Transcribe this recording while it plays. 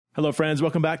Hello, friends.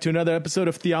 Welcome back to another episode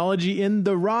of Theology in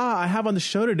the Raw. I have on the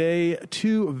show today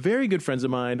two very good friends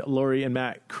of mine, Laurie and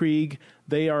Matt Krieg.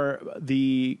 They are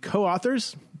the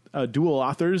co-authors, dual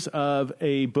authors of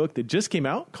a book that just came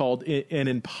out called An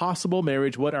Impossible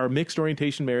Marriage, What Our Mixed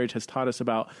Orientation Marriage Has Taught Us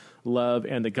About Love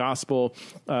and the Gospel.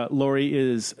 Laurie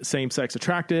is same-sex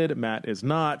attracted, Matt is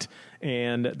not,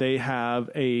 and they have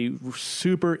a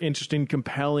super interesting,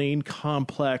 compelling,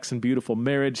 complex, and beautiful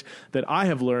marriage that I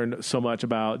have learned so much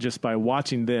about just by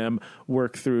watching them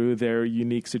work through their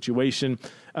unique situation.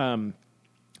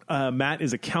 Matt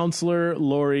is a counselor.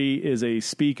 Laurie is a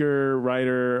speaker,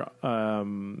 writer,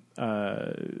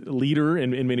 leader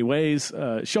in many ways.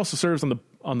 She also serves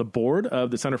on the board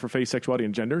of the Center for Faith, Sexuality,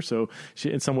 and Gender. So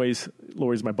in some ways,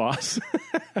 Laurie's my boss,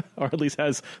 or at least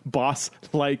has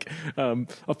boss-like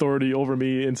authority over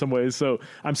me in some ways. So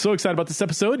I'm so excited about this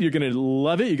episode. You're going to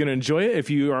love it. You're going to enjoy it. If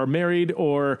you are married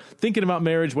or thinking about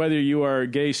marriage, whether you are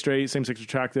gay, straight, same-sex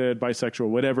attracted, bisexual,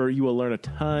 whatever, you will learn a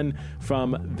ton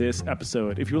from this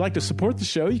episode. If you would like to support the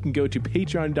show, you can go to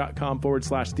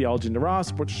patreon.com/Theology in the Raw,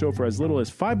 support the show for as little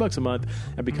as $5 a month,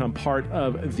 and become part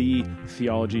of the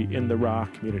Theology in the Raw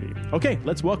community. Okay,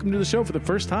 let's welcome to the show for the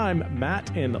first time,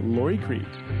 Matt and Laurie Krieg.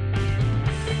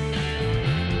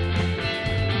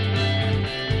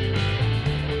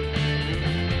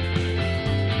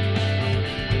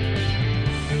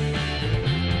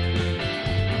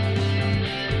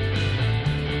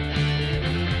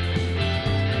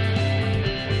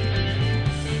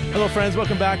 Hello, friends.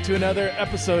 Welcome back to another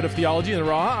episode of Theology in the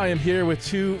Raw. I am here with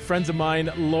two friends of mine,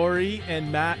 Laurie and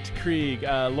Matt Krieg.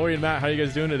 Laurie and Matt, how are you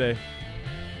guys doing today?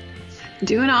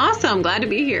 Doing awesome. Glad to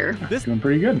be here. Doing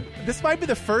pretty good. This might be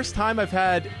the first time I've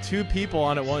had two people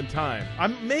on at one time.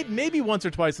 I'm maybe once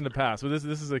or twice in the past, but this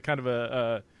is a kind of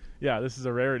this is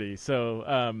a rarity. So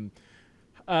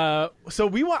I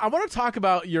want to talk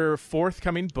about your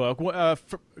forthcoming book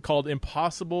called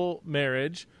Impossible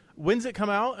Marriage. When's it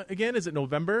come out again? Is it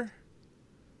November?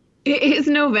 It is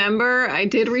November. I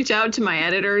did reach out to my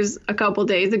editors a couple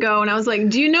days ago, and I was like,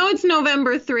 do you know it's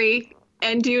November 3?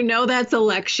 And do you know that's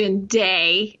election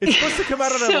day? It's supposed to come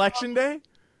out on election day?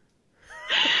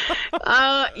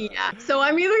 Yeah. So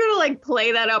I'm either going to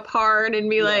play that up hard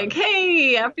and be like,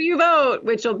 hey, after you vote,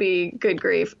 which will be good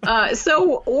grief.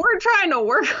 So we're trying to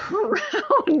work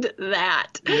around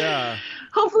that. Yeah.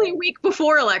 Hopefully a week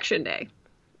before election day.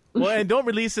 Well, and don't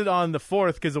release it on the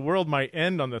 4th because the world might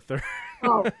end on the 3rd.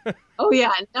 Oh yeah.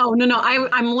 No.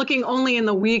 I'm looking only in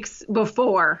the weeks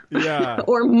before. Yeah.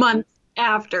 Or months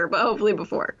after, but hopefully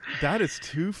before. That is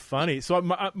too funny. So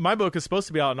my book is supposed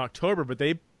to be out in October, but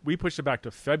we pushed it back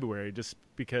to February just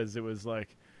because it was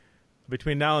like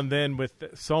between now and then with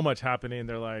so much happening,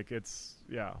 they're like,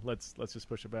 let's just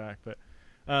push it back. But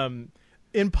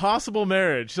Impossible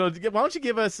Marriage. So why don't you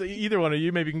give us, either one of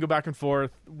you, maybe you can go back and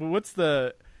forth. What's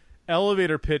the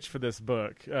elevator pitch for this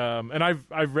book? And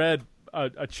I've read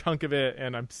a chunk of it,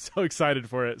 and I'm so excited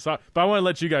for it. So, but I want to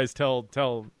let you guys tell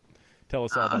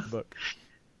us all about the book.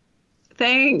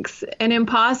 Thanks. An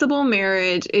Impossible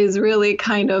Marriage is really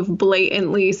kind of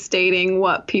blatantly stating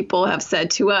what people have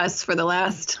said to us for the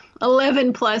last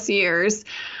 11 plus years,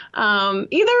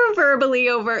 either verbally,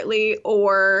 overtly,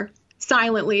 or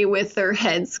silently with their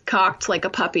heads cocked like a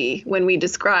puppy when we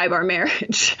describe our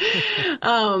marriage.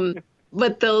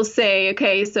 But they'll say,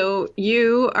 okay, so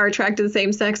you are attracted to the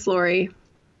same sex, Laurie.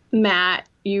 Matt,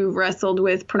 you wrestled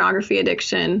with pornography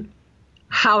addiction.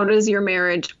 How does your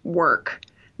marriage work?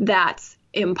 That's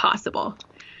impossible.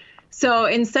 So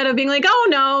instead of being like, oh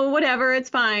no, whatever, it's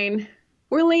fine,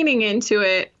 we're leaning into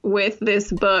it with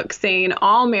this book saying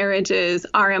all marriages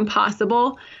are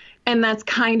impossible. And that's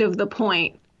kind of the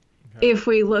point. Okay. If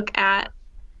we look at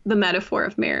the metaphor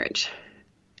of marriage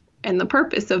and the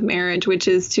purpose of marriage, which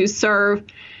is to serve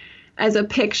as a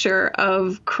picture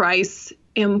of Christ's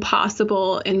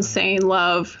impossible, insane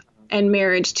love and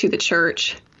marriage to the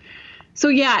church. So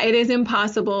yeah, it is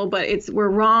impossible, but we're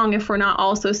wrong if we're not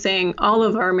also saying all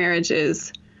of our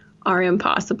marriages are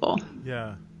impossible.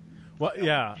 Yeah. Well,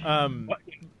 yeah.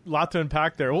 Lot to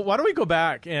unpack there. Well, why don't we go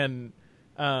back and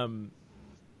when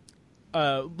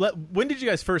did you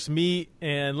guys first meet?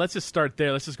 And let's just start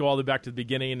there. Let's just go all the way back to the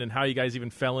beginning and how you guys even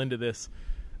fell into this.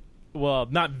 Well,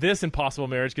 not this impossible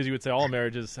marriage, because you would say all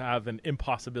marriages have an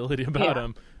impossibility about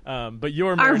them. But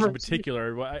your marriage in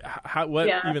particular, what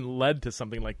even led to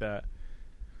something like that?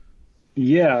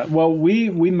 Yeah, well, we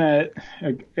met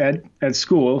at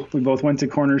school. We both went to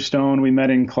Cornerstone. We met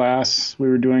in class. We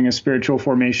were doing a spiritual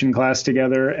formation class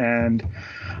together, and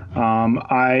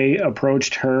I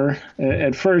approached her.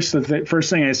 At first, the first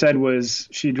thing I said was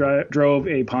she drove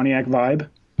a Pontiac Vibe,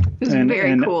 It was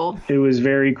very cool. It was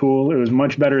very cool. It was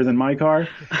much better than my car.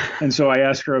 And so I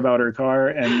asked her about her car,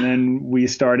 and then we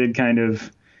started kind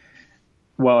of,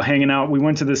 hanging out. We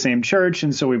went to the same church,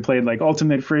 and so we played like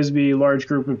ultimate frisbee, large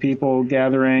group of people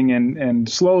gathering, and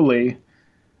slowly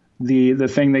the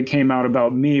thing that came out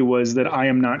about me was that I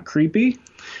am not creepy.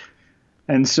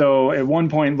 And so at one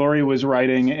point, Laurie was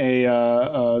writing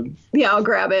yeah, I'll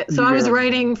grab it. So I was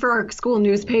writing for our school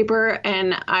newspaper,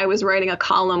 and I was writing a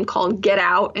column called Get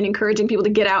Out and encouraging people to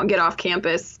get out and get off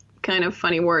campus. Kind of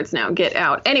funny words now, get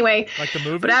out. Anyway. Like the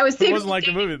movie? But I was it wasn't like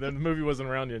the movie. The movie wasn't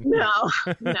around yet. No.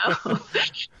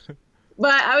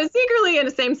 But I was secretly in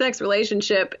a same-sex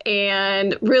relationship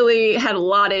and really had a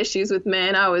lot of issues with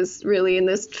men. I was really in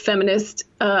this feminist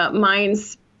mind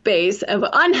space of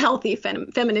unhealthy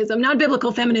feminism, not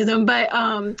biblical feminism, but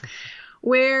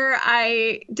where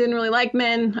I didn't really like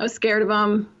men. I was scared of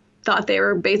them, thought they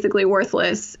were basically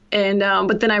worthless. And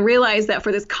but then I realized that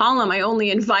for this column, I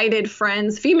only invited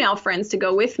friends, female friends, to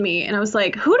go with me. And I was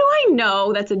like, who do I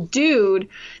know that's a dude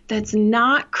that's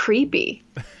not creepy?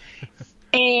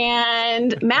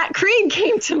 And Matt Krieg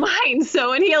came to mind.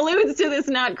 So when he alludes to this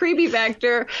not creepy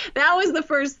factor, that was the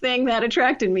first thing that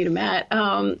attracted me to Matt,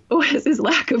 was his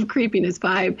lack of creepiness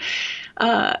vibe.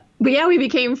 But yeah, we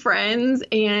became friends,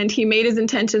 and he made his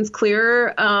intentions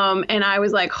clearer. And I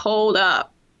was like, hold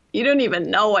up. You don't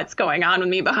even know what's going on with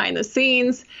me behind the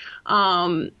scenes.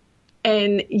 And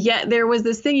yet there was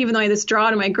this thing, even though I had this draw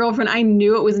to my girlfriend, I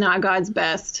knew it was not God's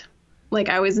best. Like,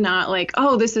 I was not like,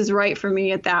 oh, this is right for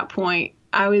me at that point.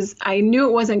 I knew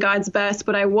it wasn't God's best,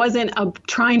 but I wasn't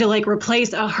trying to like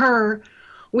replace a her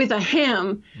with a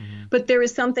him. Mm-hmm. But there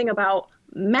was something about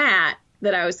Matt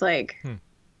that I was like,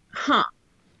 huh.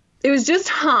 It was just,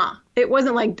 huh. It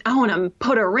wasn't like, I want to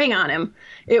put a ring on him.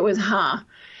 It was, huh.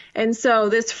 And so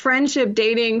this friendship,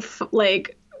 dating,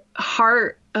 like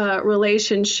heart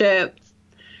relationship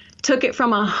took it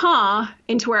from a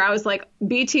into where I was like,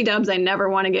 BT dubs, I never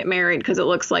want to get married because it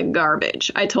looks like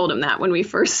garbage. I told him that when we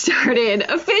first started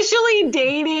officially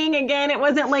dating. Again, it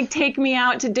wasn't like take me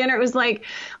out to dinner. It was like,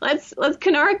 let's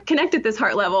connect at this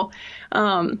heart level.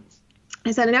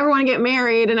 I said, I never want to get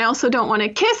married, and I also don't want to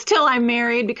kiss till I'm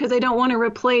married because I don't want to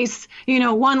replace,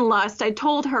 one lust. I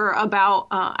told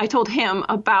him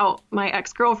about my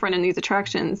ex-girlfriend and these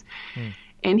attractions.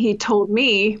 And he told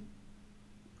me,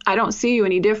 I don't see you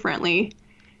any differently.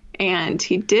 And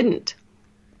he didn't.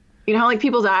 You know how like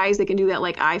people's eyes, they can do that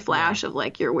like eye flash of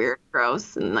like, you're weird,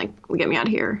 gross, and like, get me out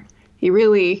of here. He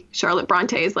really, Charlotte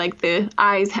Bronte is like, the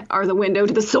eyes are the window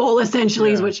to the soul,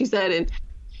 essentially, is what she said. And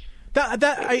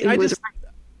I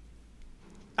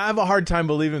have a hard time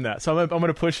believing that. So I'm going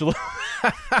to push a little.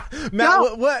 Matt,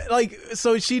 no. what, like,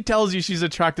 so she tells you she's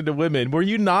attracted to women. Were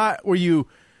you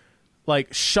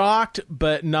like shocked,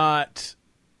 but not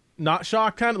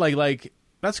shocked, kind of like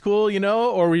that's cool,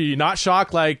 or were you not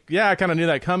shocked, like, yeah, I kind of knew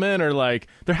that coming, or like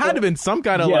there had to have been some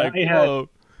kind of whoa.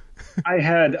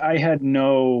 I had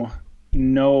no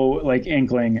like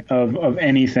inkling of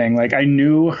anything. Like I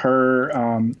knew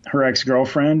her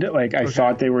ex-girlfriend, like I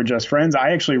thought they were just friends.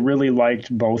 I actually really liked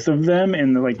both of them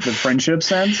in the friendship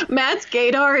sense. Matt's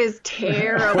gaydar is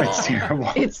terrible. It's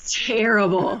terrible. It's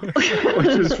terrible. Which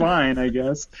is fine, I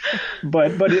guess.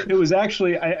 But it was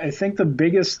actually, I think the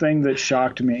biggest thing that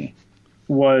shocked me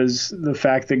was the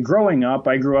fact that growing up,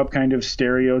 I grew up kind of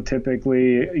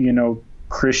stereotypically,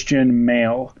 Christian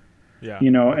male. Yeah.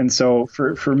 And so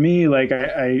for me, like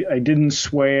I didn't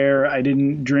swear, I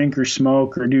didn't drink or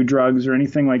smoke or do drugs or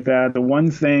anything like that. The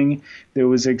one thing that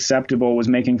was acceptable was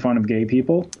making fun of gay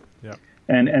people. Yeah.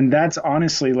 And that's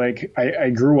honestly, like, I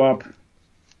grew up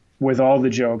with all the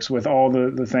jokes, with all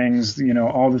the things,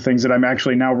 all the things that I'm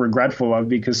actually now regretful of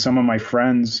because some of my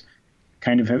friends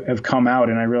kind of have come out,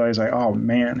 and I realized like, oh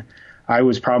man, I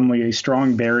was probably a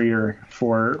strong barrier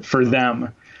for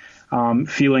them.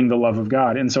 Feeling the love of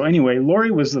God. And so anyway,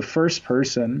 Laurie was the first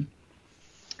person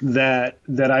that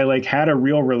I like had a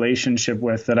real relationship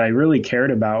with, that I really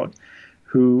cared about,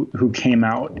 who came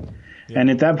out. Yeah. And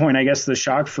at that point, I guess the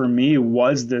shock for me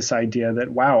was this idea that,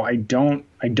 wow, I don't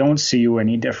see you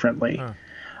any differently.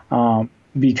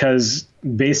 Because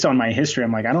based on my history,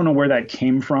 I'm like, I don't know where that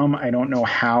came from. I don't know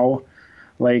how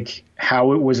it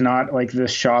was not like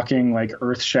this shocking, like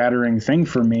earth shattering thing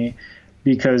for me.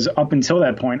 Because up until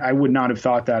that point, I would not have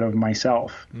thought that of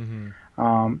myself.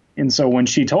 Mm-hmm. And so when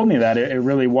she told me that, it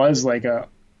really was like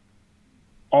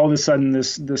all of a sudden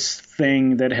this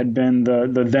thing that had been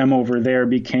the them over there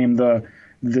became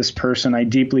this person I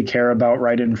deeply care about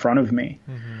right in front of me.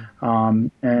 Mm-hmm.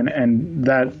 And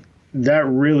that that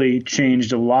really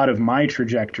changed a lot of my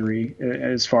trajectory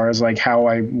as far as like how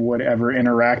I would ever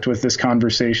interact with this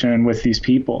conversation and with these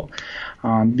people,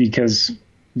 because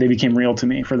they became real to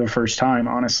me for the first time,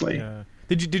 honestly. Yeah.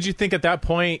 Did you think at that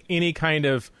point any kind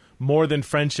of more than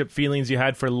friendship feelings you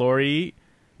had for Laurie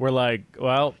were like,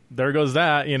 well, there goes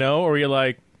that, or you're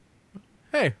like,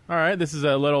 hey, all right, this is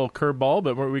a little curveball,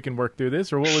 but we can work through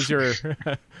this? Or what was your...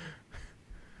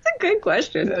 That's a good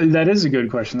question. That is a good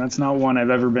question. That's not one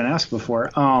I've ever been asked before.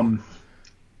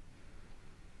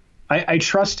 I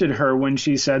trusted her when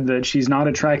she said that she's not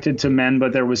attracted to men,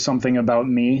 but there was something about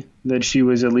me that she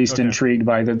was at least intrigued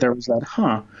by, that there was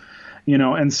that,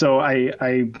 and so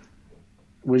I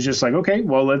was just like, okay,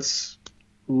 well, let's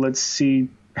see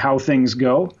how things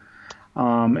go.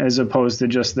 As opposed to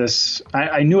just this,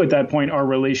 I knew at that point our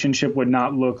relationship would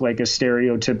not look like a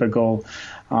stereotypical,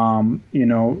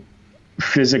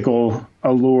 physical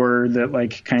allure that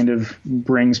like kind of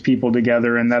brings people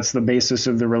together, and that's the basis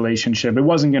of the relationship. It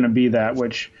wasn't going to be that,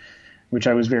 which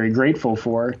I was very grateful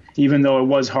for, even though it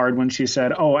was hard when she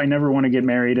said, oh, I never want to get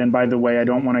married, and by the way, I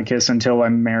don't want to kiss until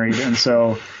I'm married. And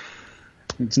so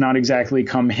it's not exactly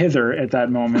come hither at that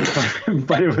moment,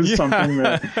 but it was something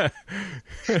that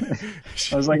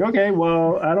I was like, okay,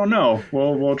 well, I don't know.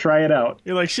 We'll try it out.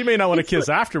 You're like, she may not want to kiss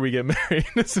after we get married.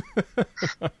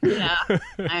 Yeah.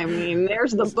 I mean,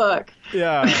 there's the book.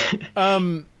 Yeah.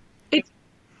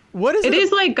 What is it? It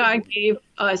is like God gave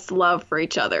us love for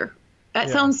each other. That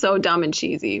sounds so dumb and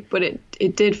cheesy, but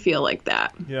it did feel like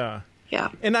that. Yeah. Yeah.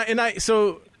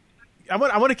 So I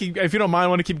want to keep, if you don't mind, I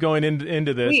want to keep going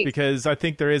into this. Please. Because I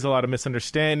think there is a lot of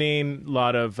misunderstanding, a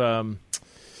lot of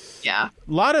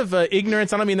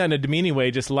ignorance. I don't mean that in a demeaning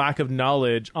way, just lack of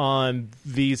knowledge on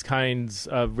these kinds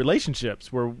of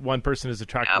relationships where one person is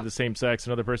attracted to the same sex,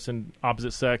 another person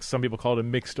opposite sex. Some people call it a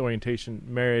mixed orientation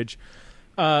marriage.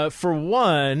 For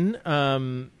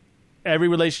one, every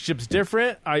relationship's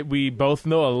different. We both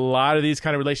know a lot of these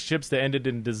kind of relationships that ended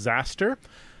in disaster.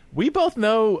 We both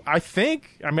know, I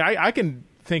can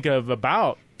think of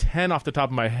about 10 off the top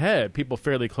of my head, people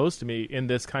fairly close to me in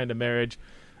this kind of marriage.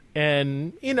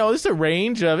 And, there's a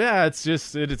range of,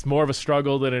 it's more of a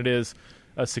struggle than it is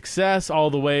a success, all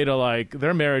the way to like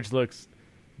their marriage looks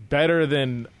better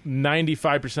than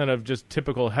 95% of just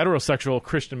typical heterosexual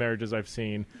Christian marriages I've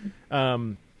seen.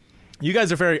 You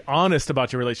guys are very honest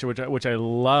about your relationship, which I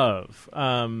love.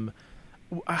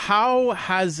 How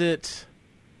has it...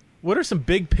 What are some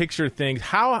big picture things?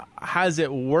 How has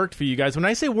it worked for you guys? When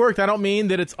I say worked, I don't mean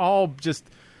that it's all just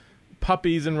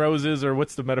puppies and roses, or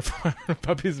what's the metaphor?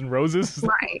 Puppies and roses?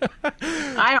 Right.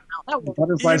 I don't know.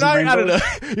 Butterflies and rainbows. I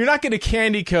don't know. You're not going to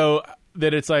candy coat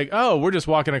that it's like, oh, we're just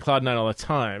walking on cloud nine all the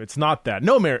time. It's not that.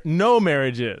 No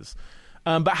marriage is.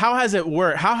 But how has it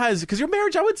worked? Because your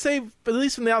marriage, I would say, at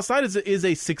least from the outside, is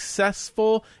a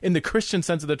successful, in the Christian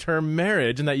sense of the term,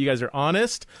 marriage, in that you guys are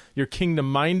honest, you're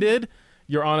kingdom-minded,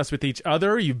 you're honest with each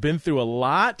other. You've been through a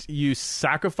lot. You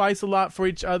sacrifice a lot for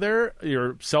each other.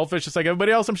 You're selfish just like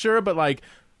everybody else, I'm sure. But like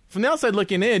from the outside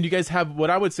looking in, you guys have what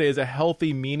I would say is a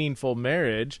healthy, meaningful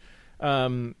marriage.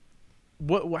 How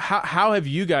have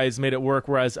you guys made it work,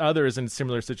 whereas others in a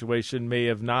similar situation may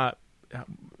have not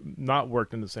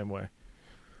worked in the same way?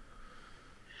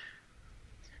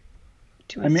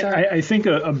 I think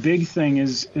a big thing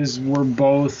is we're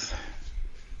both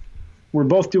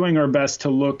doing our best to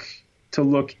look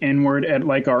inward at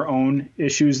like our own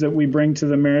issues that we bring to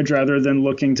the marriage, rather than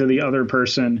looking to the other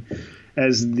person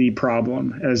as the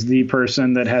problem, as the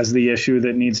person that has the issue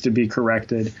that needs to be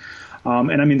corrected.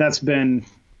 And that's been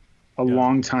a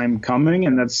long time coming,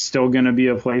 and that's still going to be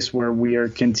a place where we are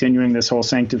continuing this whole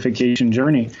sanctification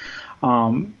journey.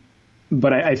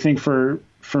 But I think for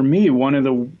me, one of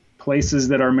the places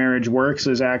that our marriage works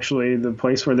is actually the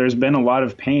place where there's been a lot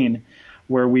of pain,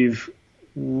 where we've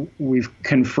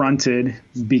confronted,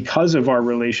 because of our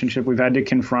relationship, we've had to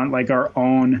confront like our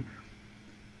own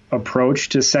approach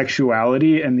to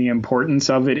sexuality and the importance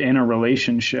of it in a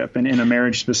relationship and in a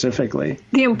marriage specifically.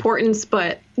 The importance,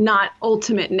 but not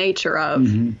ultimate nature of.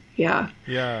 Mm-hmm. Yeah.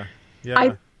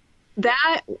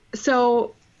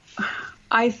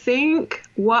 I think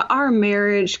what our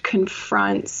marriage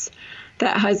confronts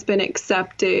that has been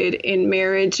accepted in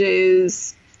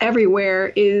marriages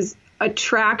everywhere is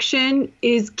attraction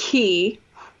is key.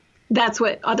 That's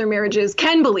what other marriages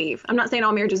can believe. I'm not saying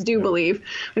all marriages do believe.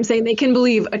 I'm saying they can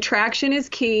believe attraction is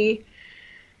key.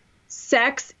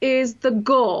 Sex is the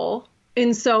goal.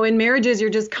 And so in marriages, you're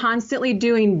just constantly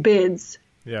doing bids,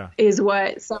 is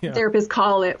what some therapists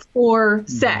call it, for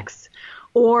sex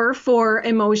or for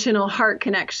emotional heart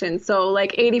connection. So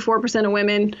like 84% of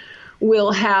women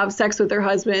will have sex with their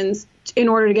husbands in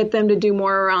order to get them to do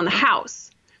more around the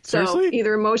house. Seriously? So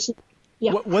either emotion.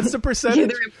 Yeah. What's the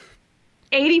percentage?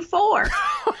 84.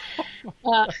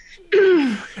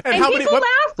 And how many?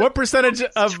 What percentage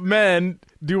of men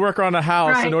do work around a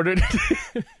house in order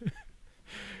to?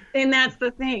 And that's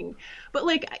the thing. But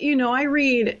I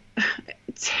read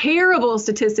terrible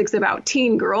statistics about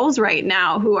teen girls right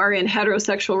now who are in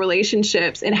heterosexual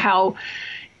relationships and how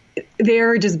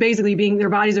they're just basically their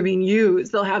bodies are being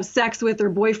used. They'll have sex with their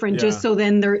boyfriend just so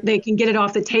then they can get it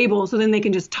off the table. So then they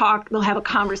can just talk. They'll have a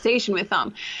conversation with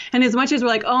them. And as much as we're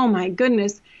like, oh my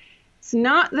goodness, it's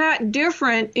not that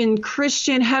different in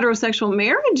Christian heterosexual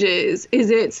marriages.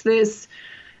 It's this,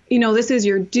 this is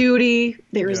your duty.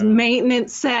 There's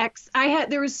maintenance sex.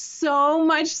 There was so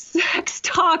much sex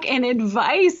talk and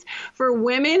advice for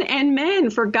women and men.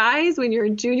 For guys, when you're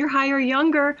junior high or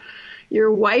younger, your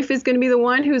wife is going to be the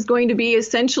one who's going to be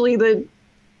essentially the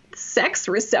sex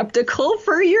receptacle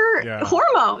for your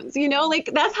hormones.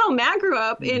 That's how Matt grew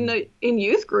up in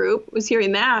youth group, was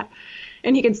hearing that.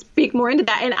 And he can speak more into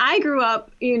that. And I grew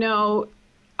up,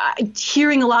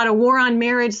 hearing a lot of war on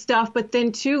marriage stuff, but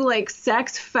then too,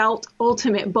 sex felt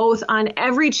ultimate, both on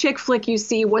every chick flick you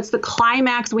see. What's the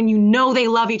climax when you know they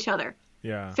love each other?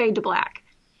 Yeah. Fade to black.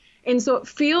 And so it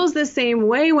feels the same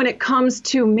way when it comes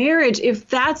to marriage. If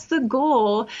that's the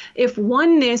goal, if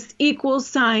oneness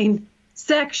equals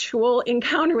sexual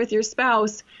encounter with your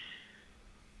spouse,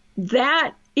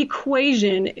 that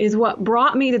equation is what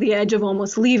brought me to the edge of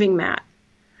almost leaving Matt,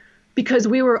 because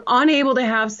we were unable to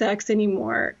have sex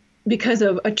anymore because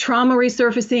of a trauma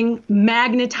resurfacing,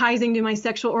 magnetizing to my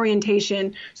sexual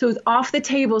orientation. So it was off the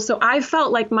table. So I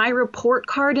felt like my report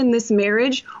card in this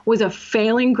marriage was a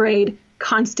failing grade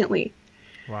constantly.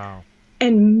 Wow.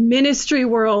 And ministry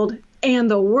world and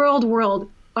the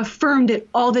world affirmed it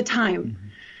all the time. Mm-hmm.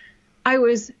 I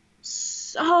was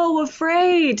so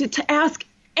afraid to ask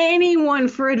anyone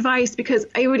for advice because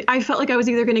I felt like I was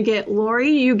either going to get,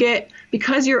 Laurie,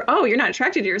 because you're not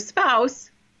attracted to your spouse.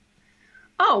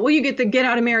 Oh, well, you get the get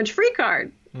out of marriage free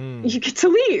card. You get to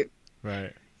leave.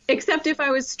 Right. Except if I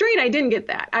was straight, I didn't get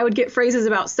that. I would get phrases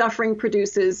about suffering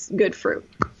produces good fruit.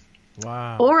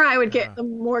 Wow. Or I would get the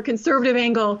more conservative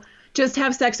angle, just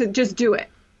have sex, just do it.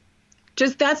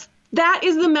 That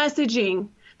is the messaging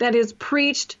that is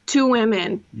preached to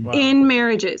women in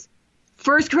marriages.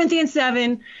 1 Corinthians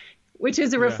 7, which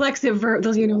is a reflexive verb,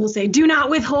 they'll say, do not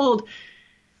withhold,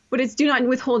 but it's do not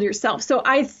withhold yourself. So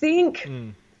I think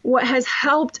what has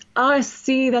helped us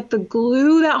see that the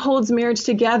glue that holds marriage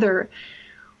together,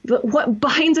 what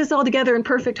binds us all together in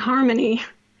perfect harmony,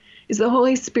 is the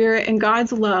Holy Spirit and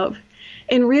God's love,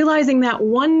 and realizing that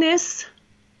oneness,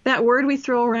 that word we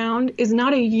throw around, is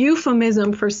not a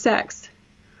euphemism for sex.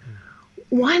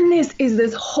 Oneness is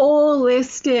this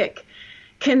holistic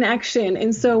connection.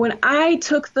 And so when I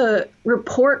took the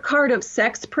report card of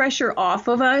sex pressure off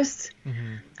of us,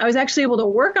 I was actually able to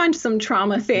work on some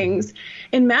trauma things.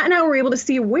 And Matt and I were able to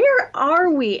see, where are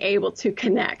we able to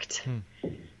connect?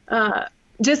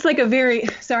 Just like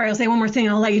I'll say one more thing.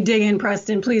 I'll let you dig in,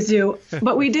 Preston, please do.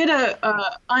 But we did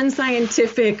a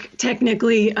unscientific,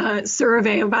 technically,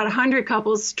 survey of about 100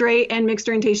 couples, straight and mixed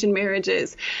orientation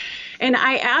marriages. And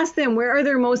I asked them, where are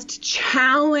their most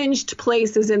challenged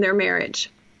places in their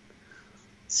marriage?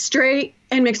 Straight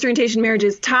and mixed orientation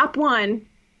marriages. Top one,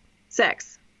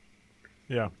 sex.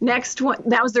 Yeah. Next one,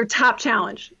 that was their top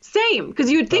challenge. Same, because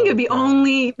you would think it'd be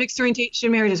only mixed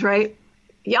orientation marriages, right?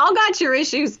 Y'all got your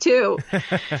issues too.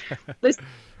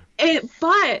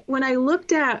 But when I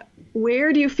looked at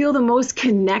where do you feel the most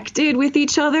connected with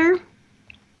each other,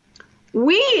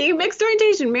 we, mixed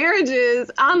orientation marriages,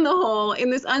 on the whole, in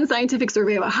this unscientific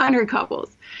survey of 100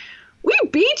 couples, we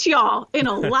beat y'all in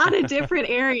a lot of different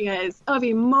areas of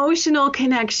emotional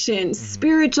connection,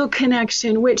 spiritual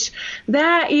connection, which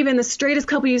that even the straightest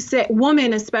couple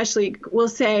woman especially, will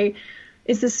say,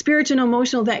 is the spiritual and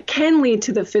emotional that can lead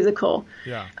to the physical.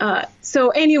 Yeah. So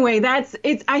anyway,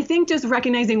 I think just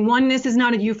recognizing oneness is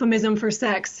not a euphemism for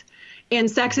sex, and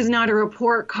sex is not a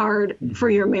report card for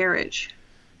your marriage.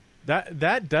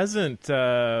 That doesn't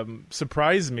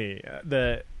surprise me.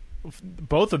 That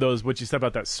both of those, what you said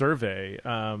about that survey,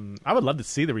 I would love to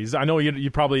see the results. I know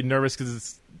you're probably nervous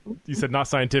because you said not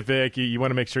scientific. You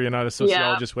want to make sure you're not a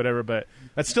sociologist, whatever. But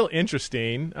that's still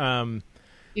interesting.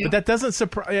 But that doesn't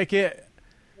surprise.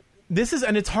 This is,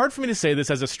 and it's hard for me to say this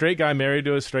as a straight guy married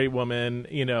to a straight woman.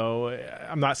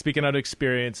 I'm not speaking out of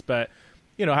experience, but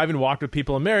having walked with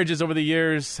people in marriages over the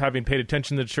years, having paid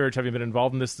attention to the church, having been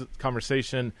involved in this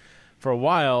conversation for a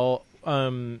while,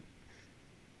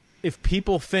 if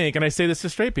people think, and I say this to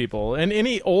straight people, and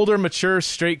any older, mature,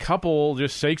 straight couple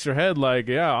just shakes their head like,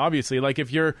 yeah, obviously. Like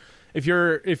if you're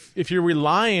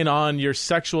relying on your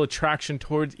sexual attraction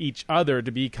towards each other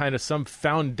to be kind of some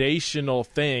foundational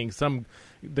thing,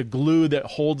 the glue that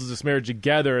holds this marriage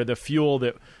together, the fuel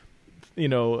that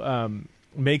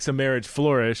makes a marriage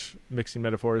flourish, mixing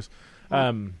metaphors,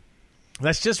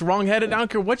 that's just wrong-headed. I don't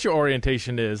care what your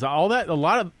orientation is. All that, a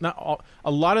lot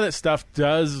of that stuff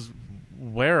does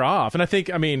wear off. And I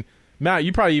think, Matt,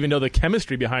 you probably even know the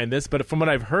chemistry behind this, but from what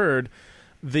I've heard,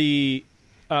 is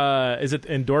it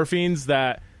endorphins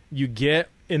that you get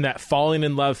in that falling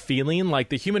in love feeling? Like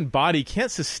the human body can't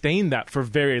sustain that for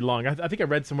very long. I think I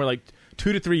read somewhere like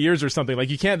 2 to 3 years or something. Like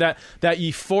you can't, that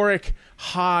euphoric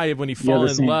high of when you fall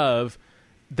in love,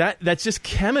 that's just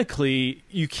chemically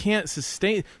you can't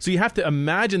sustain. So you have to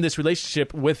imagine this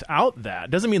relationship without that.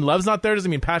 Doesn't mean love's not there,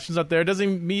 doesn't mean passion's not there,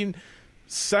 doesn't mean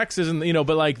sex isn't,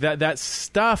 but like that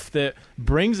stuff that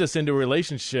brings us into a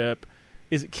relationship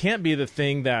it can't be the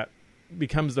thing that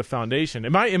becomes the foundation.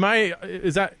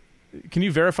 Is that, can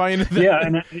you verify any of that? Yeah,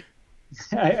 and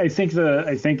I think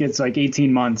it's like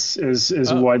 18 months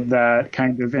is what that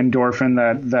kind of endorphin,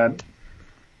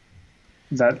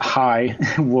 that high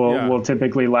will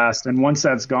typically last. And once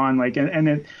that's gone, like, and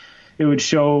it would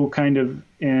show kind of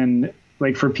in,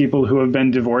 like, for people who have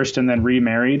been divorced and then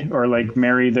remarried, or like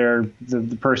marry the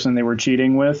person they were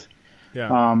cheating with.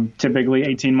 Yeah. Typically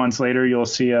 18 months later, you'll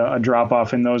see a drop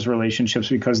off in those relationships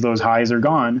because those highs are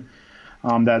gone.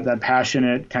 That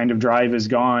passionate kind of drive is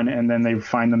gone. And then they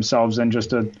find themselves in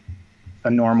just a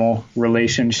normal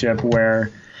relationship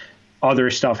where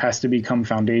other stuff has to become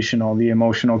foundational, the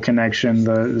emotional connection,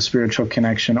 the spiritual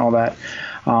connection, all that.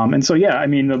 And so, yeah,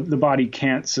 the body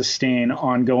can't sustain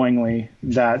ongoingly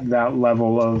that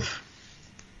level of,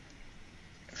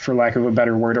 for lack of a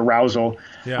better word, arousal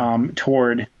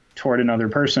toward another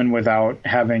person without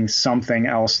having something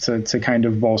else to kind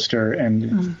of bolster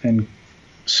and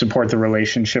support the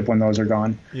relationship when those are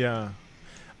gone. Yeah.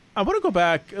 I want to go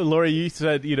back, Laurie, you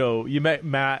said, you met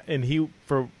Matt and he,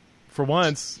 for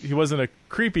once, he wasn't a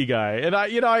creepy guy. And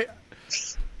I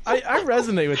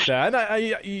resonate with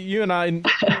that. You and I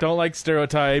don't like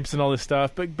stereotypes and all this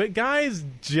stuff, but guys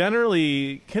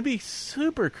generally can be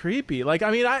super creepy. Like,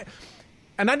 I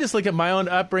just look at my own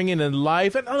upbringing in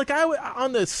life, and like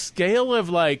on the scale of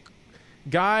like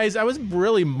guys, I was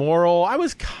really moral. I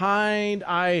was kind.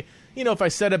 If I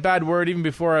said a bad word even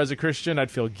before I was a Christian,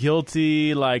 I'd feel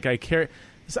guilty. Like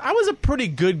so I was a pretty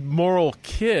good moral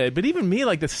kid, but even me,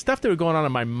 like the stuff that was going on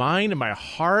in my mind and my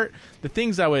heart, the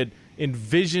things I would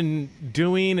envision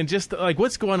doing, and just like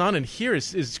what's going on in here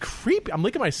is creepy. I'm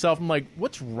looking at myself, I'm like,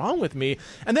 what's wrong with me?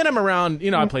 And then I'm around,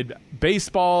 I played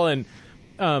baseball and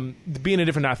being in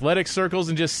different athletic circles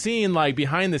and just seeing like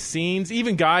behind the scenes,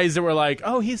 even guys that were like,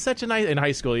 oh, he's such a nice, in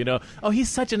high school, oh, he's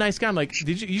such a nice guy. I'm like,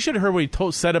 you should have heard what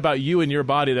he said about you and your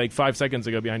body like 5 seconds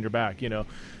ago behind your back,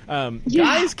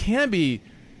 Guys can be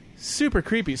super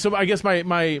creepy. So I guess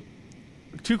my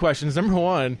 2 questions. Number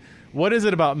 1, what is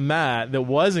it about Matt that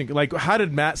wasn't like, how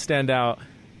did Matt stand out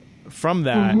from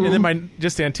that? Mm-hmm. And then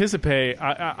just to anticipate,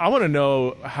 I want to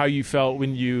know how you felt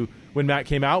when Matt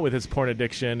came out with his porn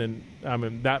addiction, and I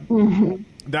can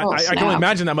only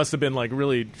imagine that must have been like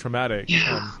really traumatic.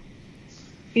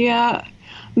 Yeah.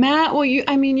 Matt, well,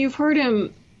 you've heard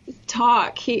him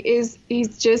talk. He's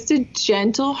just a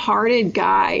gentle-hearted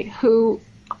guy who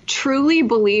truly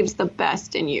believes the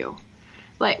best in you,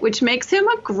 like, which makes him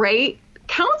a great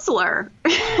counselor.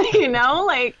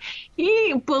 Like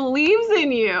he believes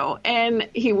in you and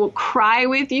he will cry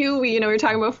with you. We were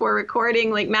talking before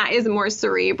recording, like Matt is more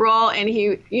cerebral, and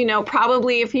he,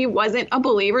 probably if he wasn't a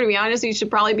believer, to be honest, he should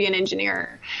probably be an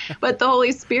engineer, but the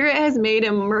Holy Spirit has made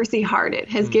him mercy hearted,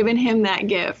 has given him that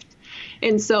gift.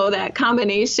 And so that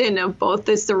combination of both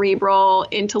the cerebral,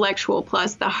 intellectual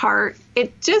plus the heart,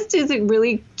 it just is a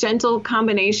really gentle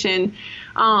combination.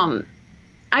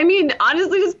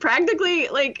 Honestly, just practically,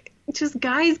 like, just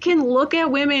guys can look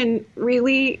at women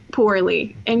really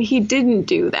poorly, and he didn't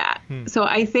do that. So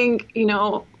I think,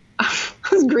 I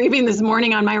was grieving this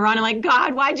morning on my run. I'm like,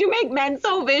 God, why'd you make men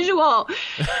so visual?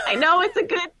 I know it's a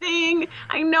good thing.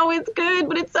 I know it's good,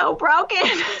 but it's so broken.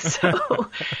 So,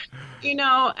 he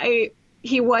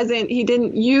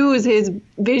didn't use his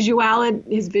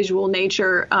visual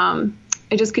nature.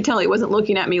 I just could tell he wasn't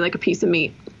looking at me like a piece of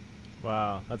meat.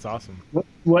 Wow, that's awesome.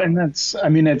 Well, and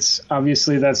it's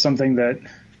obviously that's something that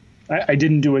I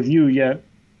didn't do with you yet.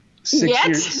 6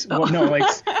 years. Well, no, like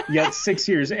yet 6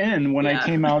 years in when I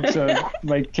came out to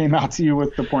you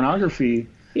with the pornography.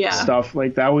 stuff.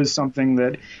 Like that was something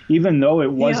that, even though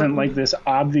it wasn't like this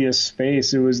obvious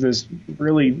space, it was this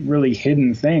really, really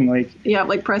hidden thing.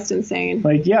 Like Preston saying.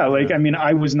 I mean,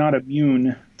 I was not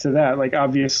immune to that. Like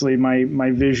obviously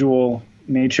my visual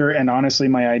nature and honestly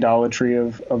my idolatry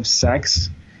of sex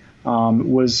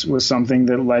was something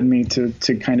that led me to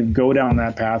kind of go down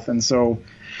that path. And so,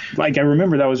 like, I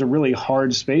remember that was a really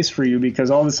hard space for you, because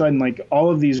all of a sudden, like, all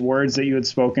of these words that you had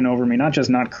spoken over me,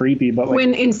 not creepy, but like,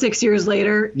 when in 6 years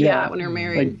later, when you're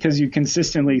married, like, because you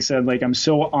consistently said, like, I'm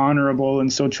so honorable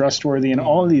and so trustworthy and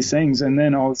all of these things. And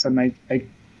then all of a sudden I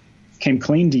came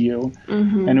clean to you,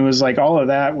 and it was like, all of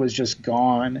that was just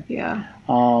gone. Yeah.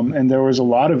 And there was a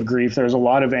lot of grief. There was a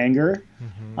lot of anger,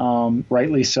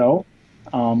 rightly so.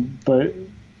 But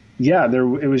yeah,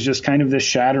 it was just kind of this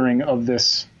shattering of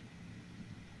this,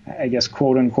 I guess,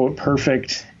 quote unquote,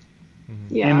 perfect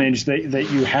image that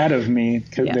you had of me,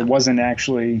 because it wasn't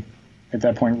actually at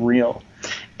that point real.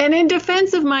 And in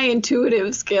defense of my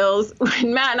intuitive skills,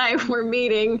 when Matt and I were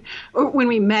meeting, or when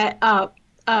we met up,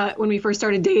 when we first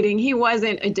started dating, he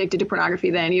wasn't addicted to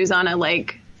pornography then. He was on a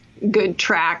good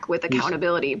track with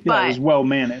accountability. But it was well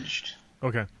managed.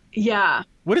 Okay. Yeah.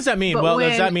 What does that mean? But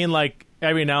does that mean like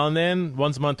every now and then,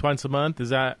 once a month, twice a month? Is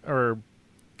that, or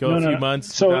go a few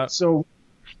months? So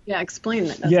yeah, explain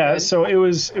that. That's good. So it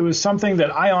was something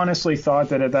that I honestly thought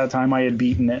that at that time I had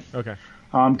beaten it. Okay.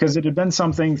 Because it had been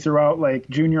something throughout like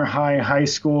junior high, high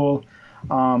school,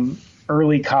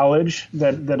 early college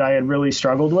that I had really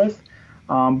struggled with.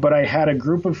 But I had a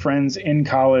group of friends in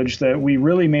college that we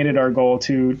really made it our goal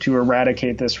to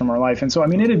eradicate this from our life. And so, I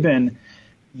mean, it had been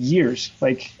years,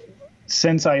 like,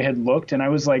 since I had looked, and I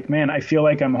was like, man, I feel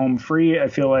like I'm home free. I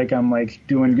feel like I'm like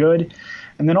doing good.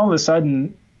 And then all of a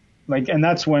sudden, like, and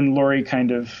that's when Laurie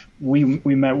we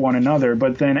met one another.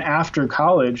 But then after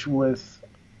college,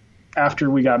 after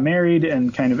we got married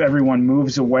and kind of everyone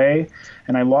moves away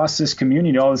and I lost this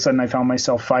community, all of a sudden I found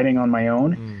myself fighting on my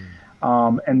own.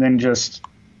 And then just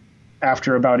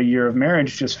after about a year of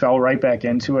marriage, just fell right back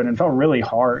into it and felt really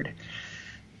hard.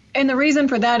 And the reason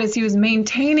for that is he was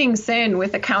maintaining sin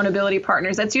with accountability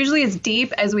partners. That's usually as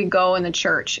deep as we go in the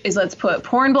church, is let's put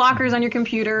porn blockers on your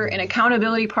computer and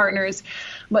accountability partners.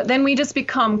 But then we just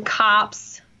become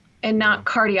cops and not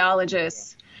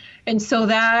cardiologists. And so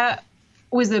that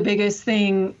was the biggest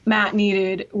thing Matt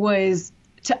needed, was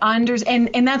to understand.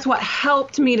 And that's what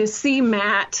helped me to see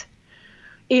Matt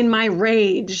in my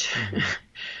rage,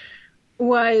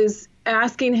 was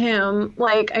asking him,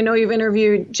 like, I know you've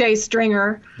interviewed Jay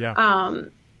Stringer,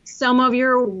 some of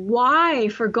your why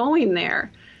for going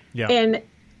there. Yeah. And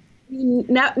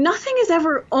nothing is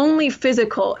ever only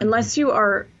physical unless you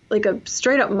are like a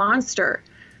straight up monster.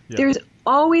 Yeah. There's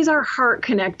always our heart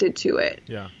connected to it.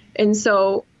 Yeah. And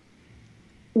so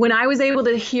when I was able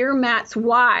to hear Matt's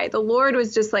why, the Lord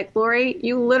was just like, Laurie,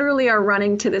 you literally are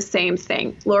running to the same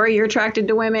thing. Laurie, you're attracted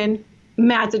to women.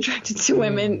 Matt's attracted to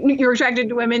women. You're attracted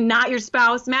to women, not your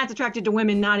spouse. Matt's attracted to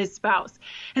women, not his spouse.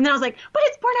 And then I was like, but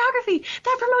it's pornography.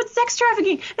 That promotes sex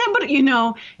trafficking. And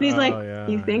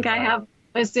he's you think I have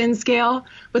a sin scale?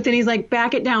 But then he's like,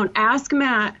 back it down. Ask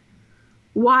Matt,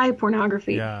 why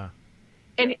pornography? Yeah.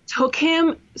 And it took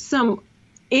him some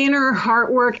inner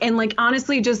heart work and, like,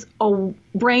 honestly, just a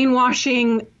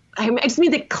brainwashing. I just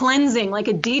mean the cleansing, like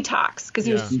a detox, because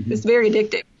he was very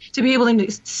addicted, to be able to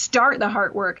start the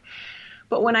heart work.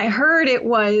 But when I heard it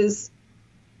was,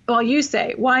 well, you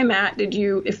say, why, Matt, did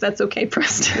you, if that's okay,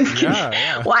 Preston,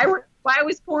 why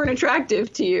was porn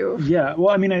attractive to you? Yeah,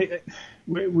 well, I mean,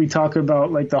 we talk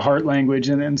about like the heart language.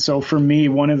 And so for me,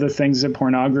 one of the things that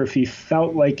pornography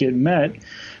felt like it met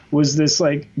was this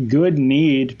like good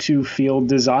need to feel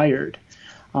desired.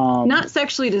 Not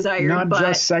sexually desired, but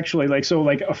just sexually, like, so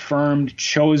like affirmed,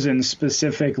 chosen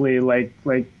specifically, like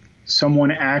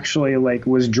someone actually like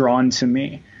was drawn to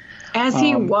me. As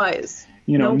he was,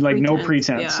 no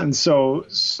pretense. Yeah. And so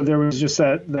there was just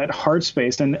that heart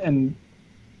space. And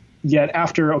yet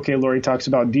after, Laurie talks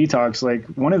about detox, like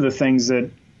one of the things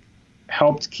that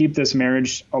helped keep this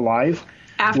marriage alive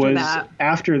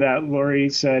after that, Laurie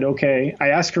said, okay, I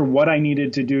asked her what I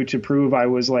needed to do to prove I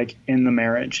was like in the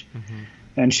marriage. Mm-hmm.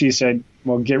 And she said,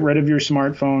 well, get rid of your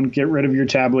smartphone, get rid of your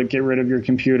tablet, get rid of your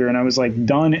computer. And I was like,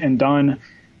 done,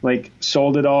 like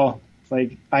sold it all.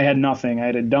 Like I had nothing. I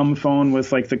had a dumb phone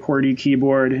with like the QWERTY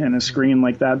keyboard and a screen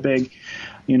like that big,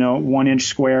 1 inch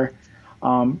square.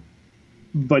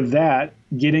 But that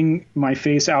getting my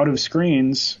face out of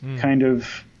screens kind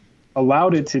of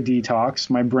allowed it to detox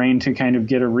my brain, to kind of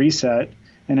get a reset.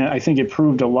 And I think it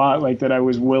proved a lot, like that I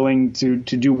was willing to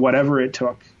do whatever it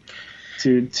took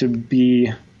to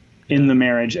be in the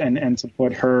marriage and to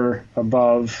put her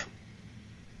above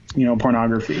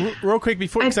pornography. Real quick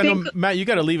before, because I know, Matt, you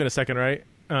got to leave in a second, right?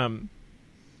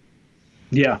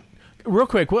 Yeah. Real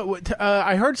quick,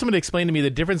 I heard somebody explain to me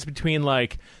the difference between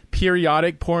like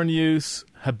periodic porn use,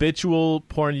 habitual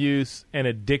porn use, and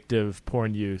addictive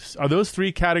porn use. Are those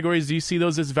three categories? Do you see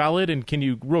those as valid? And can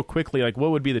you real quickly, like,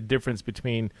 what would be the difference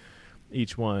between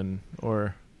each one?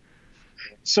 Or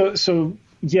so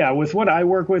yeah, with what I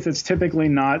work with, it's typically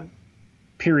not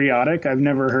periodic. I've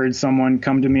never heard someone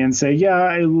come to me and say, "Yeah,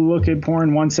 I look at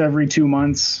porn once every 2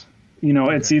 months."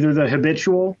 Okay. It's either the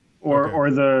habitual or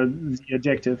the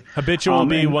addictive. Habitual will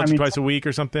be once or twice a week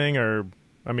or something, or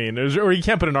you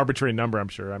can't put an arbitrary number, I'm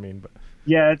sure. But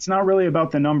yeah, it's not really about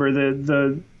the number.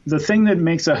 The thing that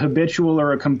makes a habitual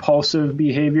or a compulsive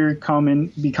behavior become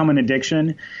an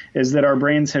addiction is that our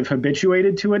brains have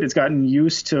habituated to it. It's gotten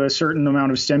used to a certain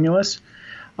amount of stimulus,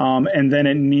 and then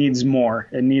it needs more.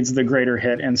 It needs the greater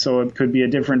hit, and so it could be a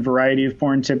different variety of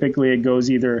porn. Typically, it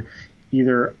goes either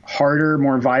harder,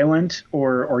 more violent,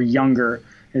 or younger.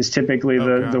 Is typically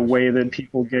the way that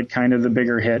people get kind of the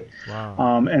bigger hit.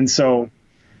 Wow. And so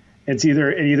it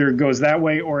either goes that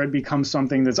way or it becomes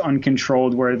something that's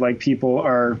uncontrolled where like people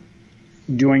are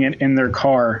doing it in their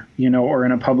car, or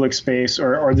in a public space,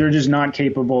 or they're just not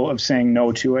capable of saying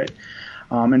no to it.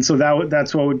 And so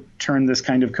that's what would turn this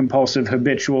kind of compulsive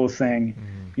habitual thing,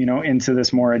 into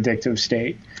this more addictive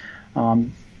state.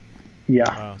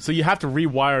 Yeah. So you have to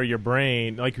rewire your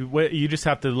brain. Like you just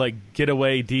have to like get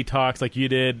away, detox, like you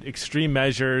did, extreme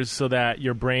measures, so that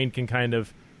your brain can kind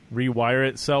of rewire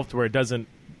itself to where it doesn't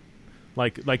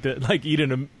like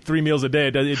eating 3 meals a day.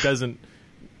 It doesn't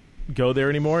go there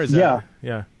anymore. Is that?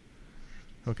 Yeah.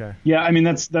 Okay. Yeah,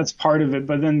 that's part of it,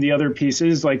 but then the other piece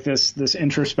is like this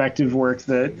introspective work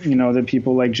that that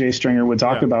people like Jay Stringer would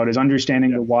talk about is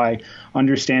understanding the why,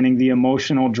 understanding the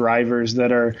emotional drivers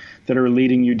that are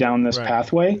leading you down this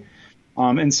pathway.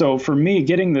 And so for me,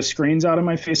 getting the screens out of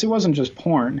my face, it wasn't just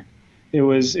porn. It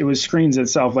was screens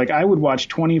itself. Like I would watch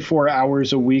 24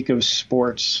 hours a week of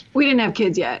sports. We didn't have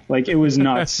kids yet. Like it was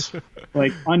nuts.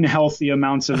 Like unhealthy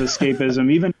amounts of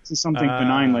escapism, even to something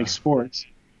benign like sports.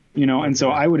 And so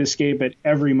I would escape at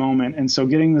every moment. And so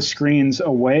getting the screens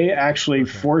away actually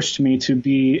forced me to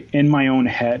be in my own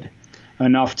head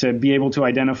enough to be able to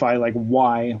identify like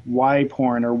why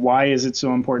porn, or why is it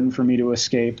so important for me to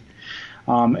escape?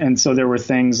 And so there were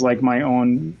things like my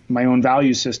own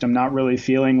value system, not really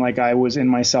feeling like I was in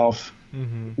myself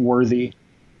worthy,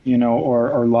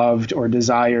 or loved or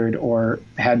desired or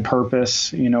had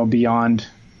purpose, beyond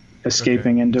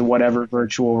escaping into whatever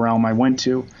virtual realm I went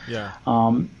to. Yeah.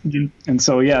 And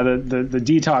so, the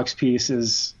detox piece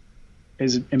is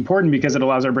important because it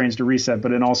allows our brains to reset,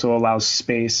 but it also allows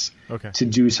space to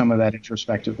do some of that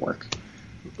introspective work.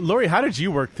 Laurie, how did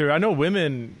you work through? I know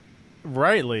women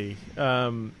rightly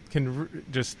can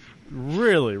just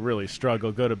really, really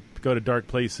struggle, go to dark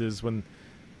places when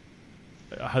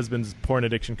a husband's porn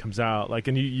addiction comes out. Like,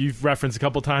 and you've referenced a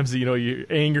couple times that, your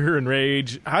anger and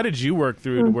rage. How did you work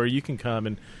through to where you can come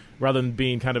and, rather than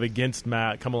being kind of against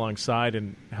Matt, come alongside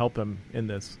and help him in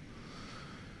this?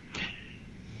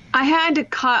 I had to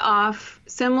cut off,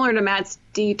 similar to Matt's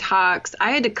detox,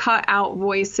 I had to cut out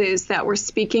voices that were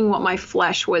speaking what my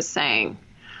flesh was saying,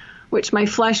 which my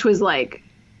flesh was like,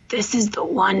 this is the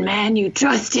one man you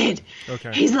trusted.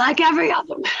 Okay. He's like every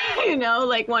other man,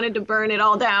 like wanted to burn it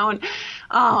all down.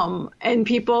 And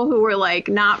people who were like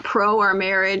not pro our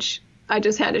marriage, I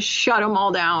just had to shut them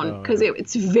all down because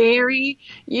it's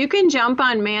you can jump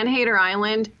on Man-Hater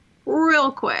Island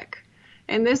real quick.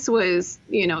 And this was,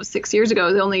 6 years ago.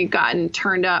 It's only gotten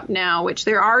turned up now, which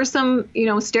there are some,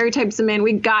 stereotypes of men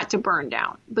we got to burn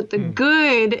down. But the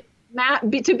good,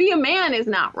 to be a man is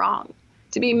not wrong.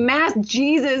 To be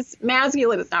Jesus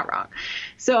masculine is not wrong.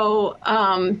 So,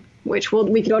 we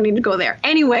don't need to go there.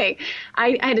 Anyway,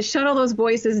 I had to shut all those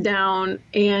voices down.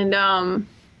 And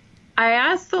I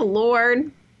asked the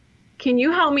Lord, can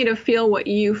you help me to feel what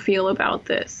you feel about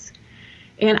this?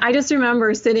 And I just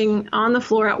remember sitting on the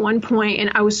floor at one point,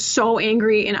 and I was so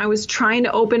angry, and I was trying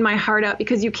to open my heart up,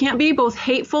 because you can't be both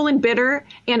hateful and bitter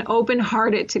and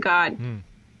open-hearted to God.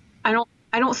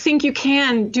 I don't think you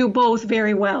can do both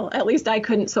very well. At least I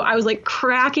couldn't. So I was like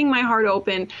cracking my heart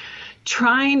open,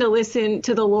 trying to listen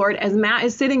to the Lord as Matt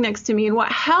is sitting next to me. And what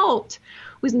helped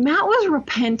was Matt was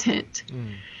repentant.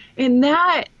 And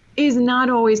that is not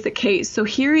always the case. So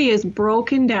here he is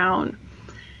broken down.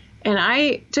 And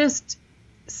I just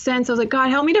sensed, I was like, God,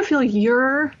 help me to feel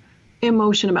your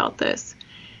emotion about this.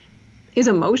 His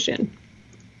emotion.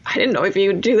 I didn't know if you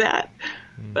would do that.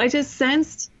 But I just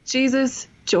sensed Jesus'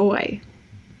 joy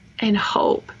and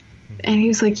hope. And he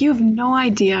was like, you have no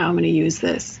idea how I'm going to use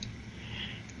this.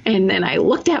 And then I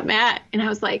looked at Matt and I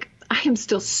was like, I am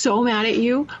still so mad at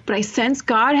you, but I sense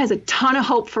God has a ton of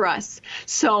hope for us.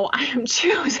 So I am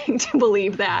choosing to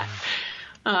believe that.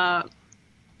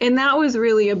 And that was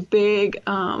really a big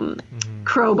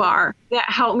crowbar that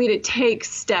helped me to take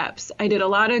steps. I did a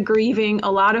lot of grieving,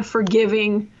 a lot of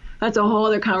forgiving. That's a whole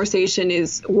other conversation,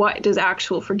 is what does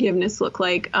actual forgiveness look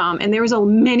like? And there was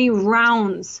many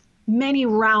rounds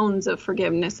of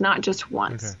forgiveness, not just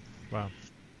once. Okay. Wow.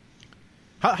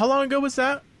 How long ago was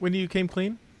that when you came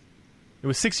clean? It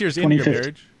was 6 years into your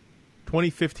marriage.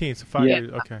 2015, so 5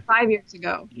 years. Okay. 5 years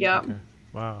ago. Yep. Okay.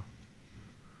 Wow.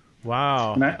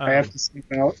 And I have to speak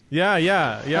out.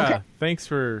 Yeah. Okay. Thanks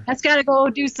for... That's got to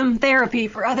go do some therapy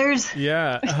for others.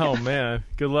 Yeah. Oh, man.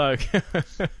 Good luck.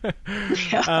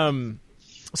 Yeah.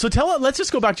 So let's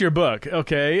just go back to your book,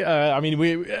 okay?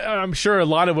 I'm sure a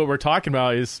lot of what we're talking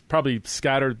about is probably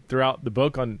scattered throughout the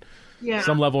book on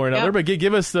some level or another, but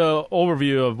give us the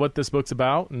overview of what this book's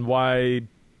about and why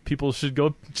people should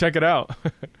go check it out.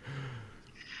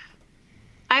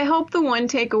 I hope the one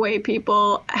takeaway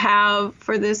people have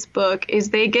for this book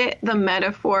is they get the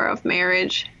metaphor of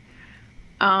marriage.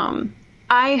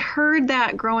 I heard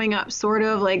that growing up, sort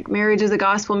of like marriage is a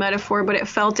gospel metaphor, but it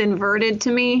felt inverted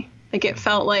to me. Like it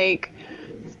felt like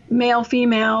male,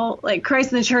 female, like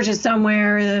Christ in the church is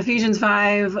somewhere, Ephesians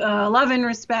 5, love and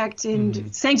respect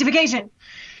and sanctification.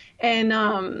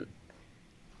 And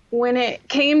when it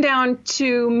came down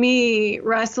to me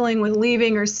wrestling with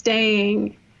leaving or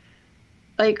staying,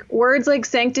 like words like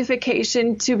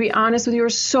sanctification, to be honest with you, are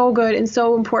so good and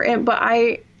so important. But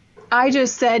I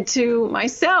just said to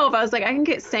myself, I was like, I can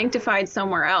get sanctified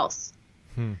somewhere else.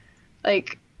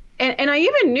 Like, and I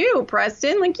even knew,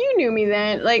 Preston, like you knew me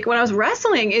then, like when I was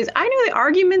wrestling, I knew the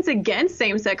arguments against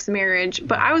same-sex marriage,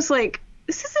 but I was like,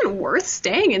 this isn't worth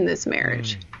staying in this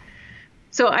marriage.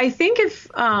 So I think if,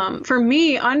 for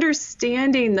me,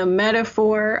 understanding the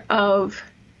metaphor of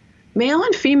male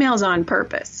and females on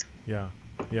purpose. Yeah.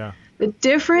 The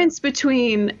difference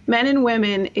between men and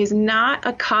women is not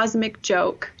a cosmic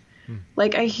joke.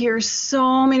 Like I hear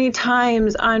so many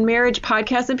times on marriage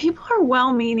podcasts, and people are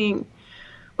well-meaning.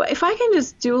 But if I can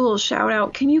just do a little shout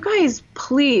out, can you guys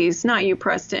please, not you,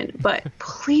 Preston, but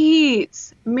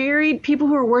please, married people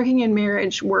who are working in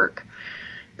marriage work,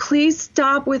 please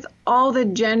stop with all the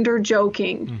gender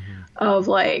joking of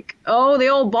like, oh, the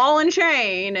old ball and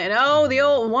chain, and oh, the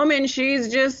old woman,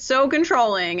 she's just so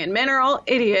controlling, and men are all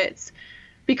idiots.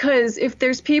 Because if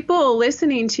there's people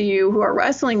listening to you who are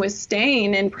wrestling with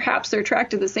staying and perhaps they're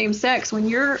attracted to the same sex, when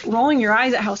you're rolling your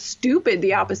eyes at how stupid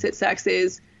the opposite sex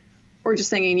is, or just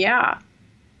saying, yeah,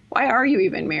 why are you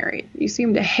even married? You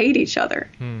seem to hate each other.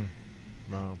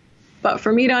 Wow. But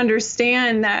for me to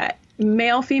understand that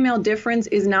male-female difference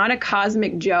is not a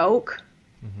cosmic joke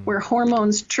where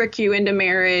hormones trick you into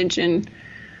marriage and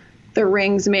the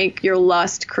rings make your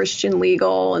lust Christian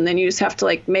legal, and then you just have to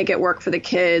like make it work for the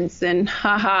kids, and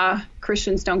haha,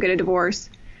 Christians don't get a divorce.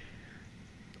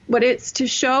 But it's to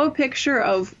show a picture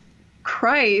of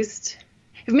Christ.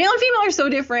 If male and female are so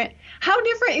different, how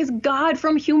different is God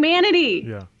from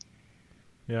humanity?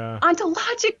 Yeah.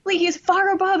 Ontologically, he is far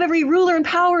above every ruler and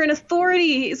power and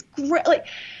authority. He's great,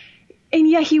 and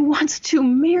yet he wants to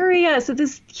marry us.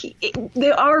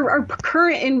 Our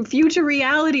current and future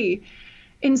reality.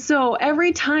 And so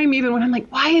every time, even when I'm like,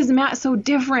 why is Matt so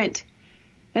different?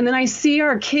 And then I see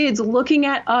our kids looking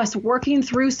at us working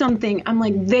through something. I'm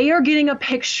like, they are getting a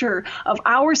picture of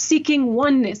our seeking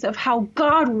oneness, of how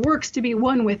God works to be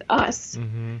one with us.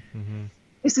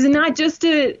 This is not just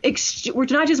we're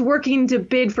not just working to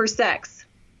bid for sex.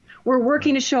 We're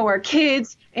working to show our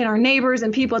kids and our neighbors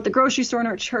and people at the grocery store and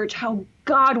our church how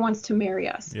God wants to marry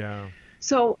us. Yeah.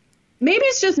 So maybe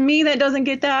it's just me that doesn't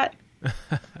get that.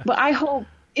 But I hope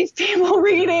if people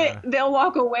read it, they'll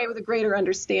walk away with a greater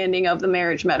understanding of the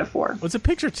marriage metaphor. Well, it's a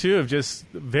picture, too, of just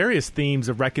various themes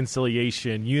of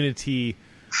reconciliation, unity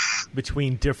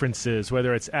between differences,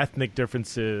 whether it's ethnic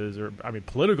differences or,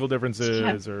 political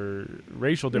differences or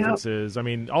racial differences.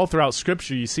 All throughout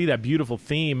Scripture, you see that beautiful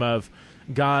theme of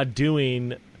God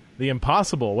doing the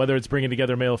impossible, whether it's bringing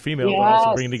together male, female, but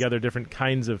also bringing together different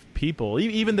kinds of people.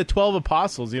 Even the 12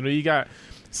 apostles, you got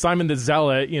Simon the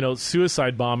Zealot,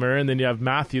 suicide bomber, and then you have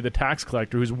Matthew the tax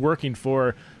collector who's working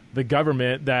for the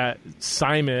government that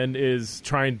Simon is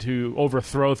trying to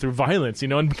overthrow through violence,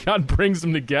 and God brings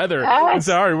them together and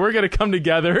says, all right, we're going to come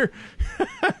together.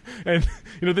 And,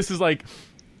 this is like,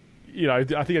 I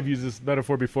think I've used this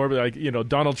metaphor before, but like,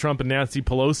 Donald Trump and Nancy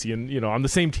Pelosi and, on the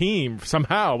same team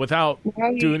somehow without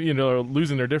doing,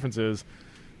 losing their differences.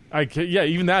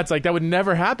 Even that's like, that would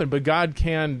never happen, but God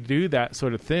can do that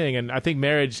sort of thing. And I think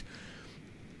marriage,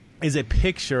 is a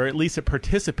picture, at least it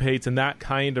participates in that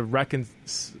kind of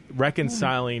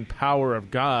reconciling power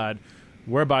of God,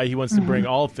 whereby he wants to bring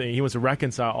all things, he wants to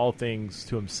reconcile all things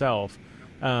to himself.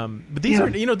 But these are,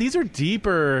 these are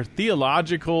deeper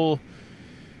theological,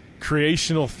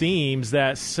 creational themes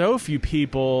that so few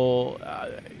people,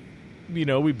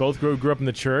 we both grew up in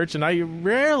the church, and I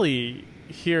rarely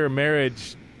hear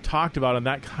marriage talked about on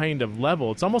that kind of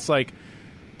level. It's almost like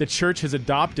the church has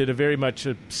adopted a very much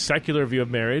a secular view of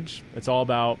marriage. It's all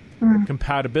about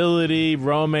compatibility,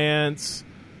 romance,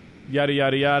 yada,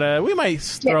 yada, yada. We might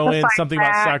throw in something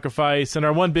about sacrifice, and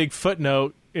our one big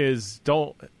footnote is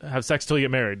don't have sex till you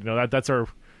get married. That's our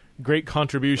great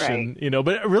contribution, right.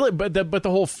 But really, but the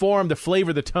whole form, the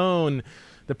flavor, the tone,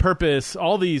 the purpose,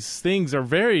 all these things are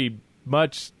very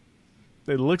much,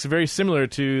 it looks very similar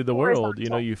to the world.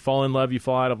 You fall in love, you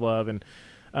fall out of love. And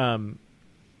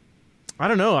I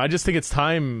don't know. I just think it's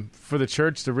time for the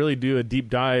church to really do a deep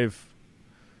dive,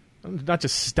 not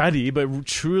just study, but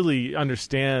truly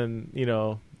understand,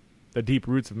 the deep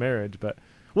roots of marriage. But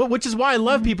which is why I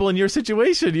love people in your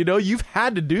situation. You've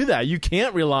had to do that. You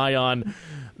can't rely on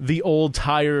the old,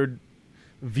 tired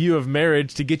view of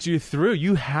marriage to get you through.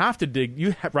 You have to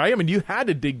dig. Right? I mean, you had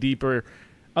to dig deeper.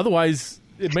 Otherwise,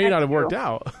 it may not have worked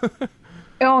out.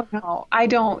 Oh, no. I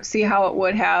don't see how it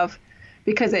would have,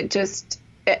 because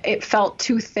it felt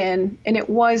too thin, and it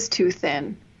was too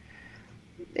thin.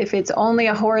 If it's only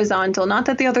a horizontal, not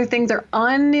that the other things are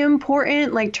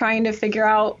unimportant, like trying to figure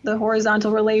out the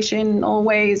horizontal relational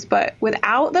ways, but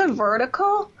without the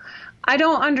vertical, I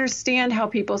don't understand how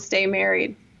people stay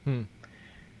married.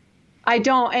 I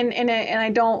don't, and I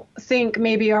don't think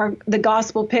maybe the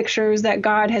gospel pictures that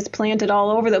God has planted all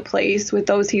over the place with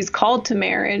those he's called to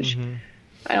marriage,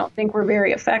 I don't think we're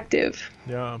very effective.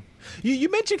 Yeah. You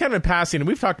mentioned kind of in passing, and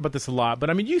we've talked about this a lot, but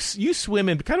I mean, you swim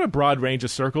in kind of a broad range of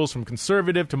circles, from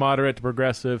conservative to moderate to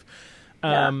progressive.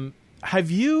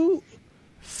 Have you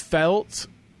felt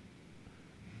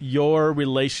your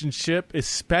relationship,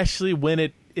 especially when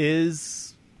it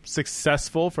is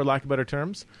successful, for lack of better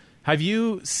terms, have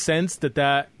you sensed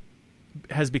that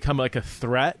has become like a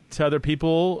threat to other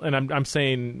people? And I'm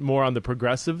saying more on the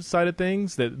progressive side of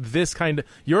things, that this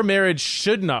your marriage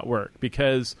should not work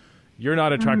because you're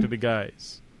not attracted to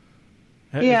guys.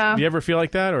 Yeah. Do you ever feel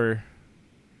like that, or?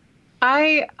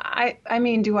 I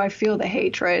mean, do I feel the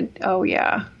hatred? Oh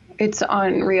yeah. It's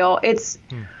unreal. It's,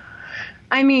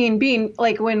 I mean, being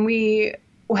like, when we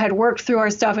had worked through our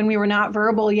stuff and we were not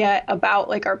verbal yet about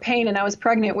like our pain, and I was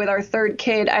pregnant with our third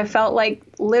kid, I felt like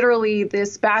literally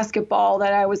this basketball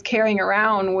that I was carrying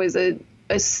around was a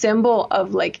symbol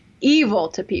of like evil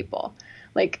to people.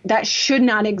 Like, that should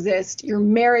not exist. Your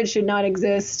marriage should not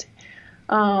exist.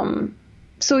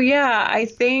 So yeah, I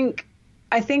think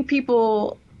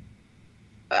people,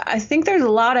 I think there's a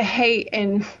lot of hate,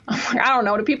 and I don't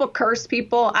know, do people curse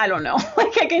people? I don't know.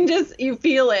 Like, you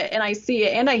feel it, and I see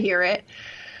it, and I hear it.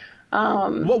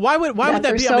 Well, why would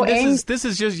that be? So I mean, this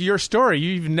is just your story.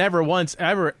 You've never once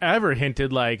ever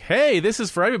hinted like, hey, this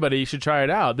is for everybody, you should try it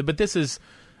out. But this is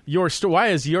your story. Why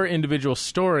is your individual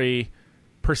story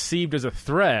perceived as a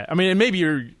threat? I mean, and maybe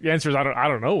your answer is I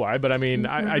don't know why, but I mean,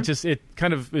 I just, it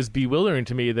kind of is bewildering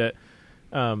to me that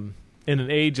in an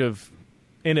age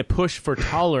in a push for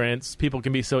tolerance, people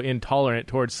can be so intolerant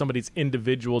towards somebody's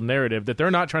individual narrative that they're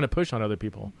not trying to push on other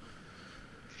people.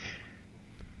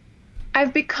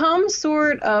 I've become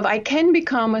I can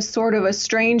become a sort of a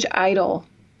strange idol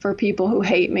for people who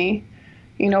hate me.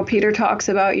 Peter talks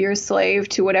about you're a slave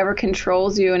to whatever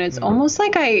controls you, and it's almost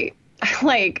like I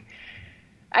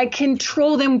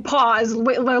control them. Pause.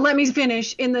 Let me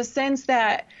finish. In the sense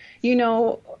that,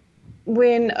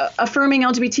 when affirming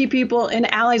LGBT people and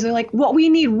allies are like, what we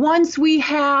need once we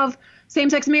have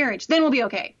same-sex marriage, then we'll be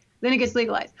okay. Then it gets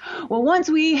legalized. Well, once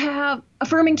we have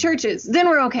affirming churches, then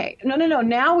we're okay. No.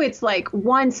 Now it's like,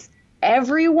 once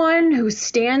everyone who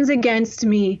stands against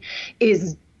me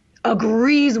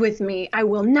agrees with me, I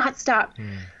will not stop.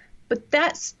 But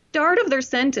that start of their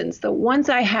sentence, the once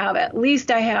I have, at least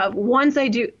I have, once I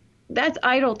do, that's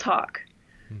idol talk.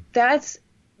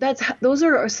 Those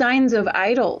are signs of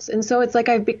idols. And so it's like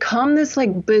I've become this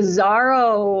like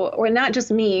bizarro, or not just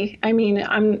me. I mean,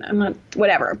 I'm not,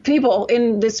 whatever. People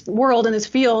in this world, in this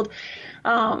field,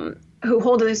 who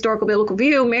hold a historical biblical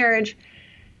view, marriage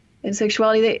and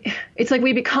sexuality, it's like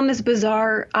we become this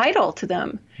bizarre idol to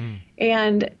them.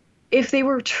 And if they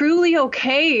were truly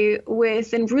okay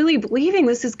with and really believing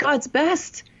this is God's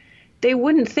best, they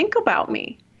wouldn't think about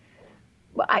me.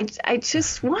 I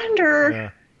just wonder... Yeah.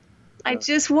 I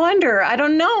just wonder. I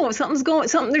don't know.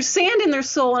 There's sand in their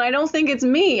soul, and I don't think it's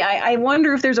me. I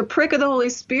wonder if there's a prick of the Holy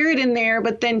Spirit in there,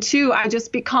 but then too, I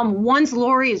just become, once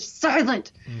Laurie is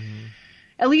silent,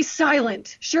 at least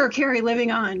silent. Sure, Carrie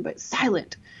living on, but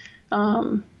silent.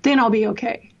 Then I'll be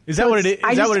okay. Is that what it is?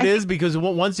 Is that what it is? Because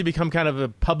once you become kind of a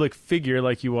public figure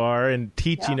like you are and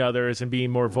teaching others and being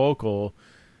more vocal,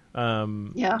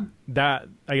 that,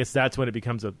 I guess that's when it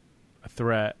becomes a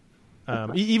threat.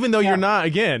 Even though you're not,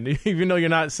 again, even though you're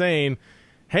not saying,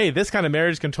 hey, this kind of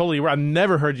marriage can totally work. I've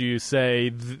never heard you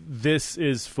say this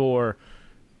is for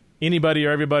anybody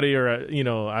or everybody or,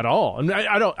 at all. And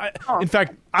in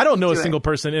fact, I don't know a single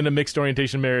person in a mixed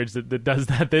orientation marriage that does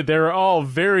that. They're all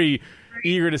very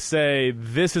eager to say,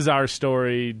 this is our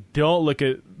story. Don't look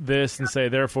at this and say,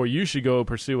 therefore, you should go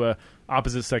pursue a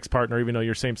opposite sex partner, even though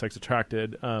you're same sex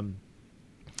attracted.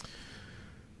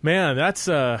 Man, that's,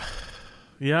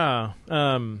 yeah.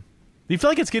 Do you feel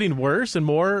like it's getting worse and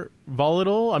more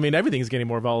volatile? I mean, everything's getting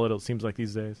more volatile, it seems like,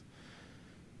 these days.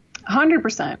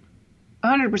 100%.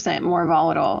 100% more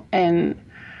volatile. And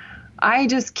I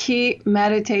just keep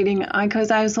meditating because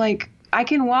I was like, I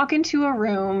can walk into a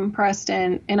room,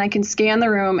 Preston, and I can scan the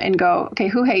room and go, okay,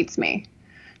 who hates me?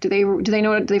 Do they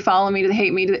know? Do they follow me? Do they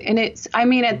hate me? And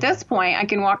at this point, I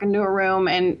can walk into a room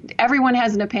and everyone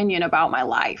has an opinion about my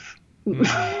life,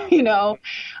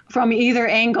 from either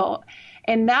angle.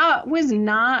 And that was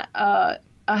not a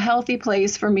healthy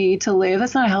place for me to live.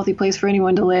 That's not a healthy place for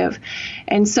anyone to live.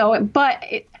 And so, but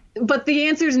the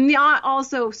answer is not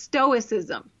also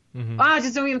stoicism. I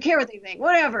just don't even care what they think,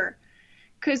 whatever.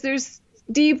 Because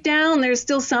deep down, there's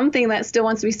still something that still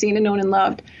wants to be seen and known and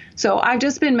loved. So I've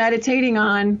just been meditating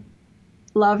on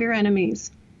love your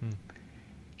enemies.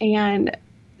 And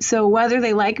so whether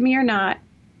they like me or not,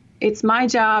 it's my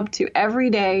job to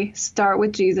every day start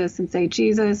with Jesus and say,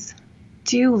 Jesus,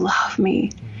 do you love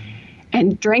me?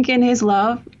 And drink in his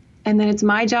love. And then it's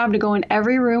my job to go in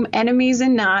every room, enemies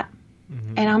and not,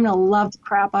 and I'm going to love the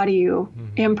crap out of you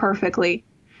imperfectly.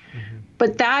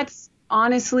 But that's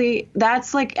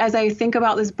like, as I think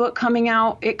about this book coming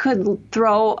out, it could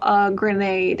throw a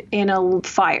grenade in a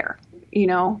fire,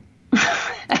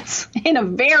 That's in a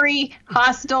very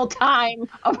hostile time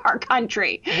of our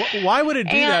country. Why would it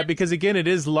do that? Because, again, it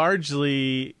is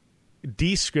largely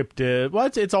descriptive. Well,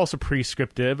 it's also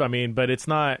prescriptive. I mean, but it's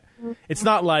not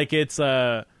like it's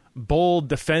a bold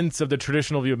defense of the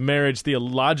traditional view of marriage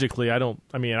theologically. I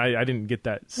didn't get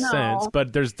that sense,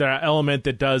 but there's that element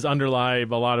that does underlie a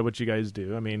lot of what you guys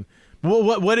do. I mean,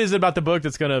 what is it about the book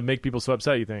that's going to make people so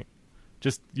upset, you think?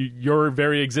 Just your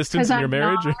very existence in your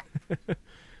marriage?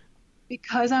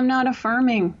 Because I'm not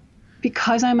affirming.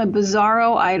 Because I'm a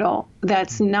bizarro idol.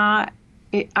 That's not,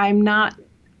 I'm not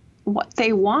what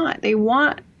they want. They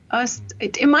want us,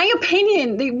 in my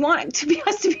opinion, they want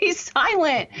us to be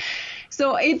silent.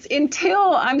 So it's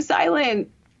until I'm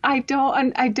silent, I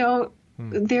don't.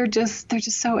 They're just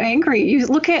so angry. You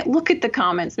look at the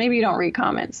comments. Maybe you don't read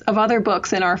comments of other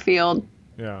books in our field.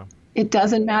 Yeah. It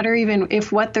doesn't matter even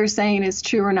if what they're saying is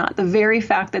true or not. The very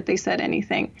fact that they said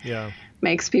anything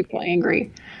makes people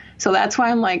angry. So that's why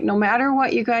I'm like, no matter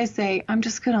what you guys say, I'm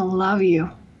just going to love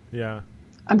you. Yeah.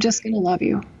 I'm just going to love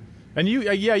you. And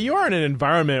you are in an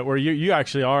environment where you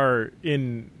actually are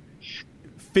in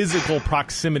physical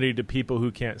proximity to people who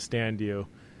can't stand you.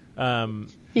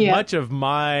 Much of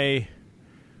my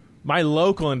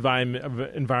local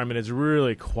environment is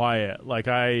really quiet. Like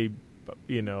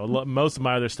most of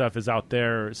my other stuff is out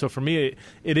there. So for me,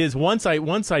 it is once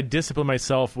I discipline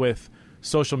myself with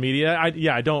social media.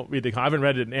 I don't read I haven't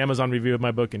read an Amazon review of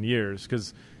my book in years,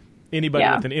 because anybody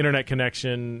with an internet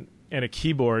connection and a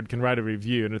keyboard can write a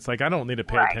review, and it's like I don't need to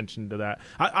pay attention to that.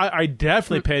 I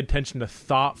definitely pay attention to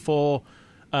thoughtful,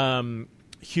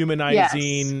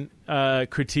 humanizing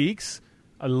critiques.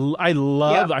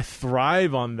 I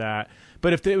thrive on that.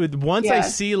 But I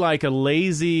see like a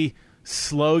lazy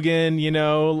slogan,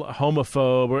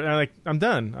 homophobe, I'm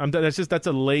done. That's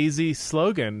a lazy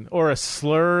slogan, or a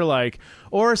slur,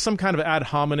 or some kind of ad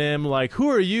hominem, like, who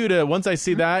are you to, once I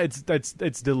see that,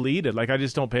 it's deleted. Like, I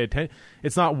just don't pay attention.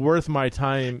 It's not worth my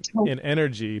time and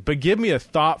energy. But give me a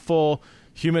thoughtful,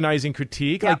 humanizing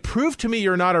critique. Like, prove to me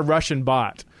you're not a Russian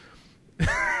bot.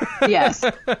 Yes.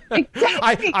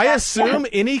 Exactly. I assume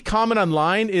any comment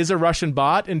online is a Russian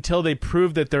bot until they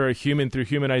prove that they're a human through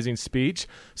humanizing speech.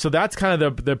 So that's kind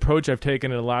of the approach I've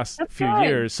taken in the last few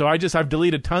years. So I've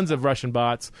deleted tons of Russian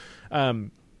bots, or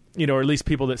at least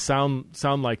people that sound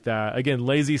like that. Again,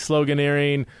 lazy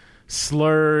sloganeering,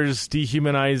 slurs,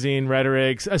 dehumanizing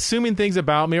rhetorics, assuming things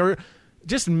about me, or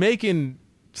just making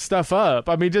stuff up.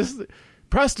 I mean, just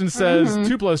Preston says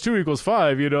 2 + 2 =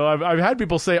 5. You know, I've had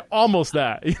people say almost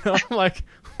that. You know, I'm like,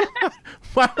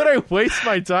 why would I waste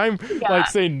my time like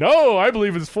saying no? I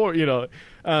believe it's 4. You know,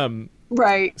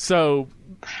 right. So,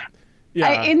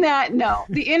 yeah.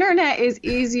 The internet is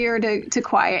easier to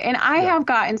quiet, and I have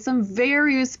gotten some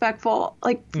very respectful,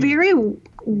 like very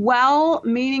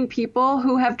well-meaning people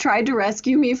who have tried to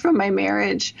rescue me from my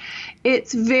marriage.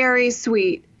 It's very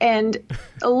sweet and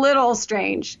a little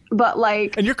strange, but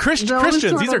like. And you're Christians.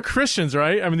 These are Christians,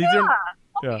 right? I mean, these are.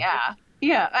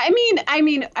 Yeah. I mean,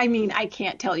 I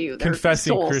can't tell you their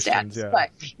confessing soul Christians, stats, but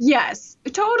yes,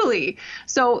 totally.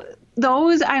 So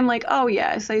those, I'm like, oh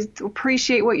yes, I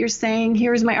appreciate what you're saying.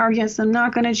 Here's my arguments. I'm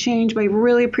not going to change, but I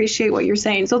really appreciate what you're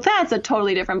saying. So that's a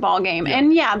totally different ball game. Yeah.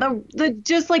 And yeah, the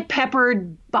just like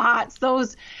peppered bots,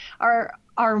 those are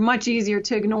much easier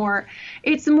to ignore.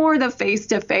 It's more the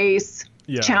face-to-face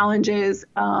challenges.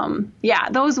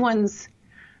 Those ones,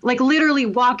 like literally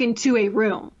walk into a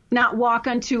room, not walk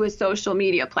onto a social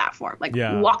media platform, like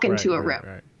walk into a room.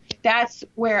 Right. That's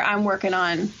where I'm working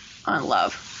on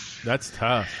love. That's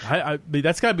tough.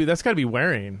 That's gotta be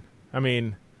wearing. I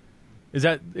mean,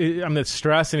 the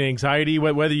stress and anxiety,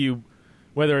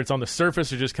 whether it's on the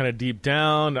surface or just kind of deep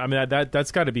down. I mean,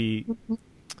 that's got to be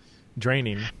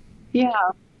draining.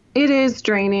 Yeah, it is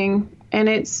draining, and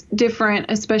it's different,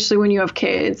 especially when you have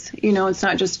kids. You know, it's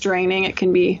not just draining; it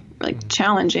can be like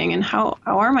challenging. And how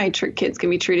are my kids can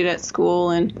be treated at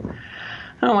school? And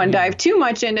I don't want to dive too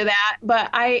much into that,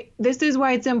 but this is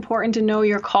why it's important to know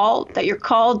that you're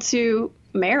called to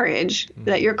marriage,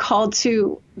 that you're called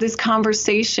to this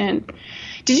conversation.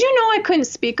 Did you know I couldn't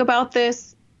speak about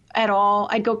this at all?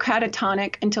 I'd go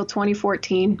catatonic until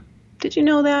 2014. Did you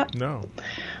know that? No.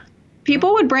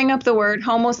 People would bring up the word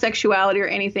homosexuality or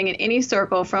anything in any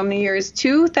circle from the years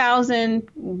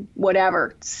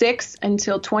 2006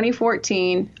 until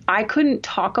 2014. I couldn't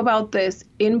talk about this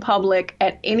in public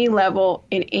at any level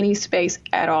in any space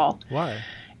at all. Why?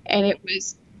 And it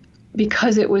was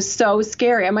because it was so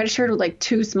scary. I might have shared with like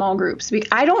 2 small groups.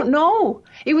 I don't know.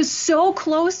 It was so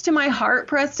close to my heart,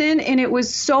 Preston, and it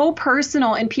was so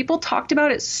personal, and people talked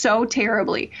about it so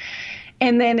terribly.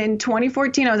 And then in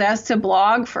 2014, I was asked to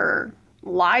blog for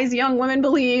Lies Young Women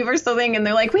Believe or something. And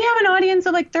they're like, we have an audience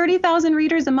of like 30,000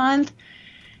 readers a month.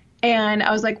 And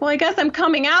I was like, well, I guess I'm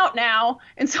coming out now.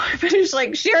 And so I finished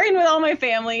like sharing with all my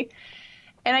family.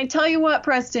 And I tell you what,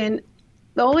 Preston,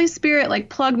 the Holy Spirit like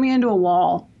plugged me into a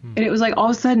wall. And it was like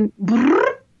all of a sudden,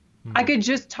 I could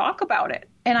just talk about it.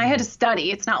 And I had to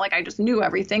study. It's not like I just knew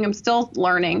everything. I'm still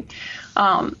learning.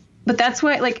 But that's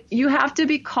why, like, you have to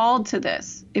be called to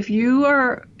this. If you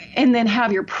are, and then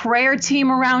have your prayer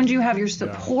team around you, have your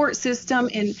support system,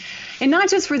 and not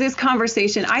just for this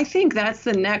conversation. I think that's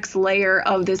the next layer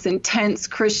of this intense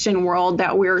Christian world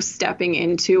that we're stepping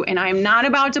into. And I'm not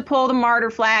about to pull the martyr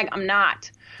flag. I'm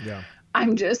not. Yeah.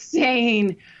 I'm just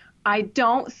saying, I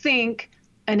don't think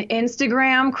an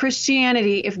Instagram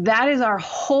Christianity, if that is our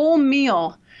whole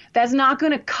meal, that's not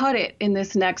going to cut it in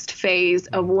this next phase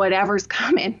of whatever's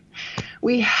coming.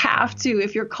 We have to,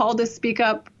 if you're called to speak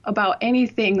up about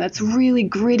anything that's really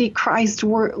gritty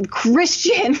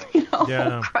Christian,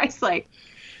 Christ-like,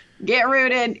 get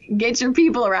rooted, get your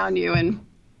people around you, and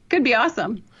could be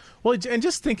awesome. Well, and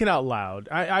just thinking out loud,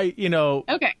 I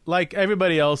like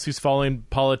everybody else who's following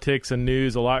politics and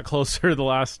news a lot closer the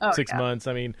last 6 months.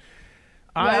 I mean,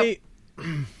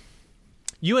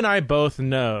 you and I both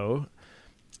know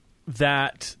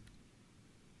that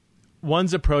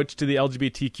one's approach to the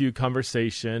LGBTQ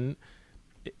conversation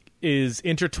is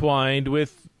intertwined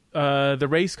with the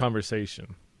race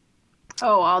conversation.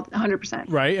 Oh, 100%.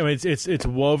 Right. I mean, it's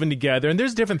woven together, and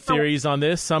there's different theories on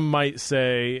this. Some might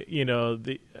say,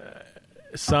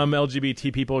 some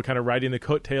LGBT people are kind of riding the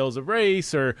coattails of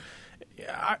race, or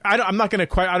I'm not going to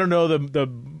quite. I don't know the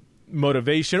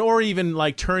motivation, or even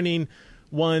like turning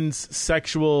one's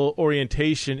sexual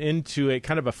orientation into a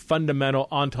kind of a fundamental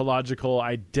ontological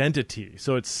identity.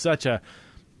 So it's such a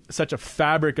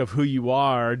fabric of who you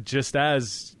are, just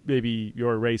as maybe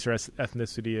your race or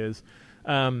ethnicity is.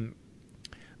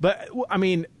 But I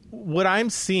mean, what I'm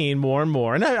seeing more and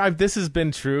more, and this has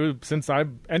been true since I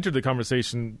entered the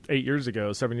conversation 7 years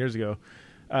ago.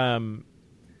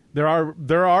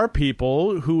 There are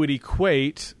people who would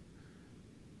equate,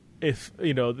 if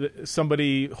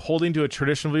somebody holding to a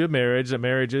traditional view of marriage, that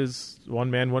marriage is one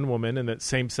man, one woman, and that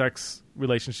same-sex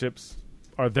relationships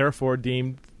are therefore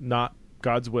deemed not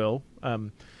God's will,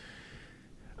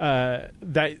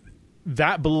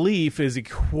 that belief is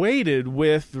equated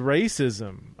with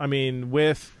racism. I mean,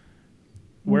 with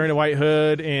wearing a white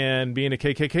hood and being a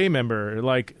KKK member.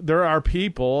 Like, there are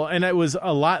people, and it was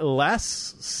a lot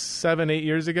less 7-8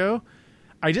 years ago.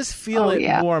 I just feel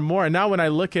more and more. And now when I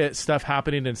look at stuff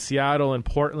happening in Seattle and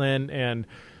Portland and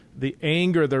the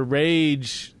anger, the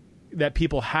rage that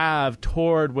people have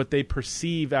toward what they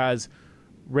perceive as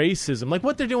racism, like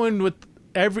what they're doing with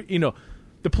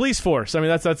the police force. I mean,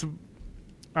 that's I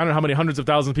don't know how many hundreds of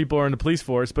thousands of people are in the police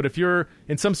force, but if you're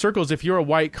in some circles, if you're a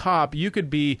white cop, you could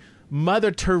be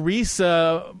Mother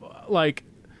Teresa, like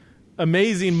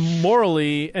amazing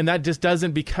morally, and that just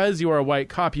doesn't, because you are a white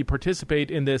cop, you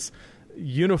participate in this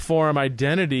uniform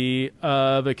identity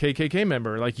of a KKK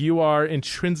member. Like, you are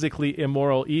intrinsically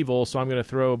immoral evil, so I'm going to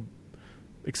throw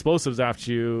explosives at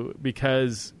you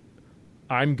because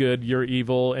I'm good, you're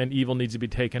evil, and evil needs to be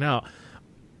taken out.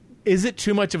 Is it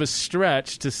too much of a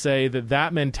stretch to say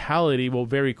that mentality will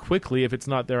very quickly, if it's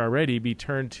not there already, be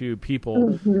turned to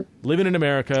people living in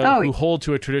America who hold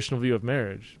to a traditional view of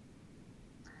marriage?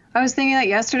 I was thinking that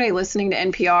yesterday, listening to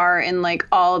NPR and like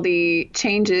all the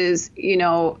changes,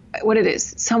 what it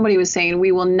is. Somebody was saying,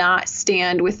 we will not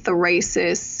stand with the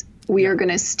racists. We are going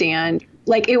to stand.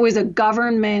 Like, it was a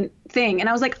government thing. And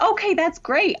I was like, okay, that's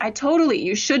great.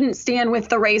 You shouldn't stand with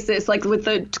the racists, like with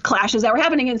the clashes that were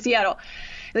happening in Seattle.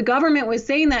 The government was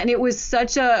saying that, and it was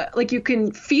such you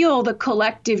can feel the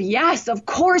collective, yes, of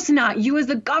course not. You as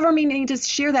the government need to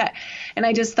share that. And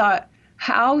I just thought,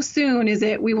 how soon is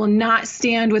it we will not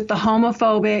stand with the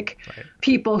homophobic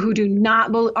people who do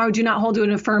not hold to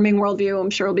an affirming worldview?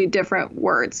 I'm sure it'll be different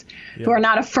words, who are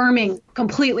not affirming,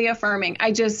 completely affirming.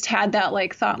 I just had that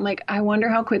thought. I'm like, I wonder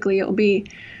how quickly it will be.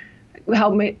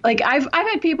 Help me. Like, I've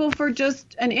had people for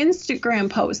just an Instagram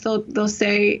post. They'll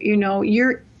say,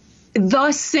 you're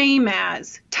the same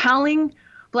as telling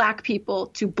Black people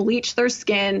to bleach their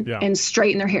skin and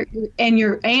straighten their hair, and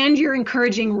you're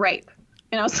encouraging rape.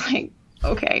 And I was like,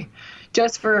 okay,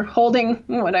 just for holding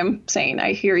what I'm saying,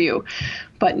 I hear you,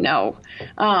 but no.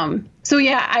 So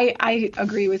yeah, I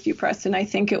agree with you, Preston. I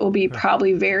think it will be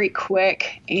probably very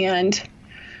quick, and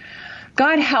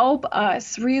God help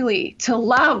us really to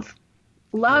love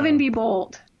and be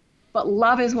bold, but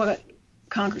love is what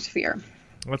conquers fear.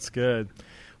 That's good.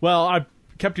 Well, I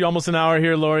kept you almost an hour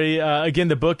here, Laurie. Again,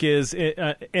 the book is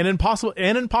an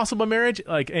impossible marriage,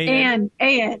 like yes,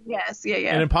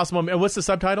 yeah. An impossible. What's the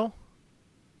subtitle?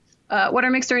 What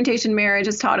our mixed orientation marriage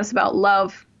has taught us about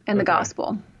love and the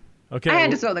gospel. Okay, I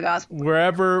had to throw the gospel.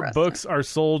 Wherever books are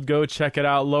sold, go check it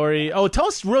out, Laurie. Oh, tell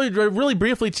us really, really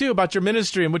briefly too about your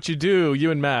ministry and what you do. You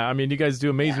and Matt. I mean, you guys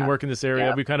do amazing work in this area.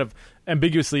 Yeah. We kind of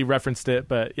ambiguously referenced it,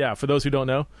 but yeah, for those who don't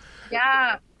know.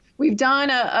 Yeah. We've done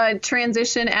a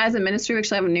transition as a ministry. We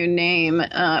actually have a new name,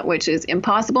 which is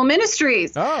Impossible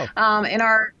Ministries. Oh. And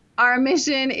our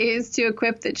mission is to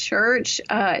equip the church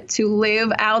to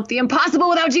live out the impossible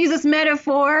without Jesus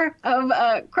metaphor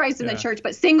of Christ in the church,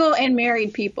 but single and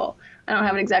married people. I don't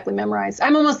have it exactly memorized.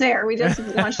 I'm almost there. We just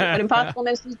launched it, but Impossible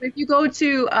Ministries. But if you go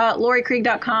to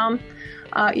lauriekrieg.com,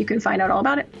 you can find out all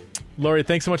about it. Laurie,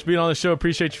 thanks so much for being on the show.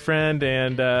 Appreciate you, friend,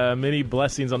 and many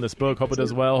blessings on this book. Hope it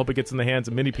does well. Hope it gets in the hands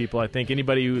of many people. I think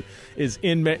anybody who is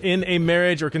in a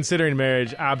marriage or considering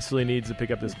marriage absolutely needs to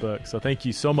pick up this book. So thank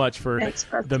you so much for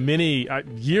the many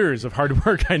years of hard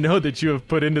work I know that you have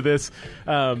put into this.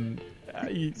 I mean,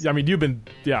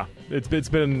 it's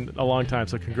been a long time,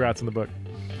 so congrats on the book.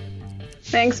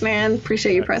 Thanks, man.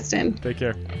 Appreciate you, Preston. Take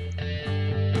care.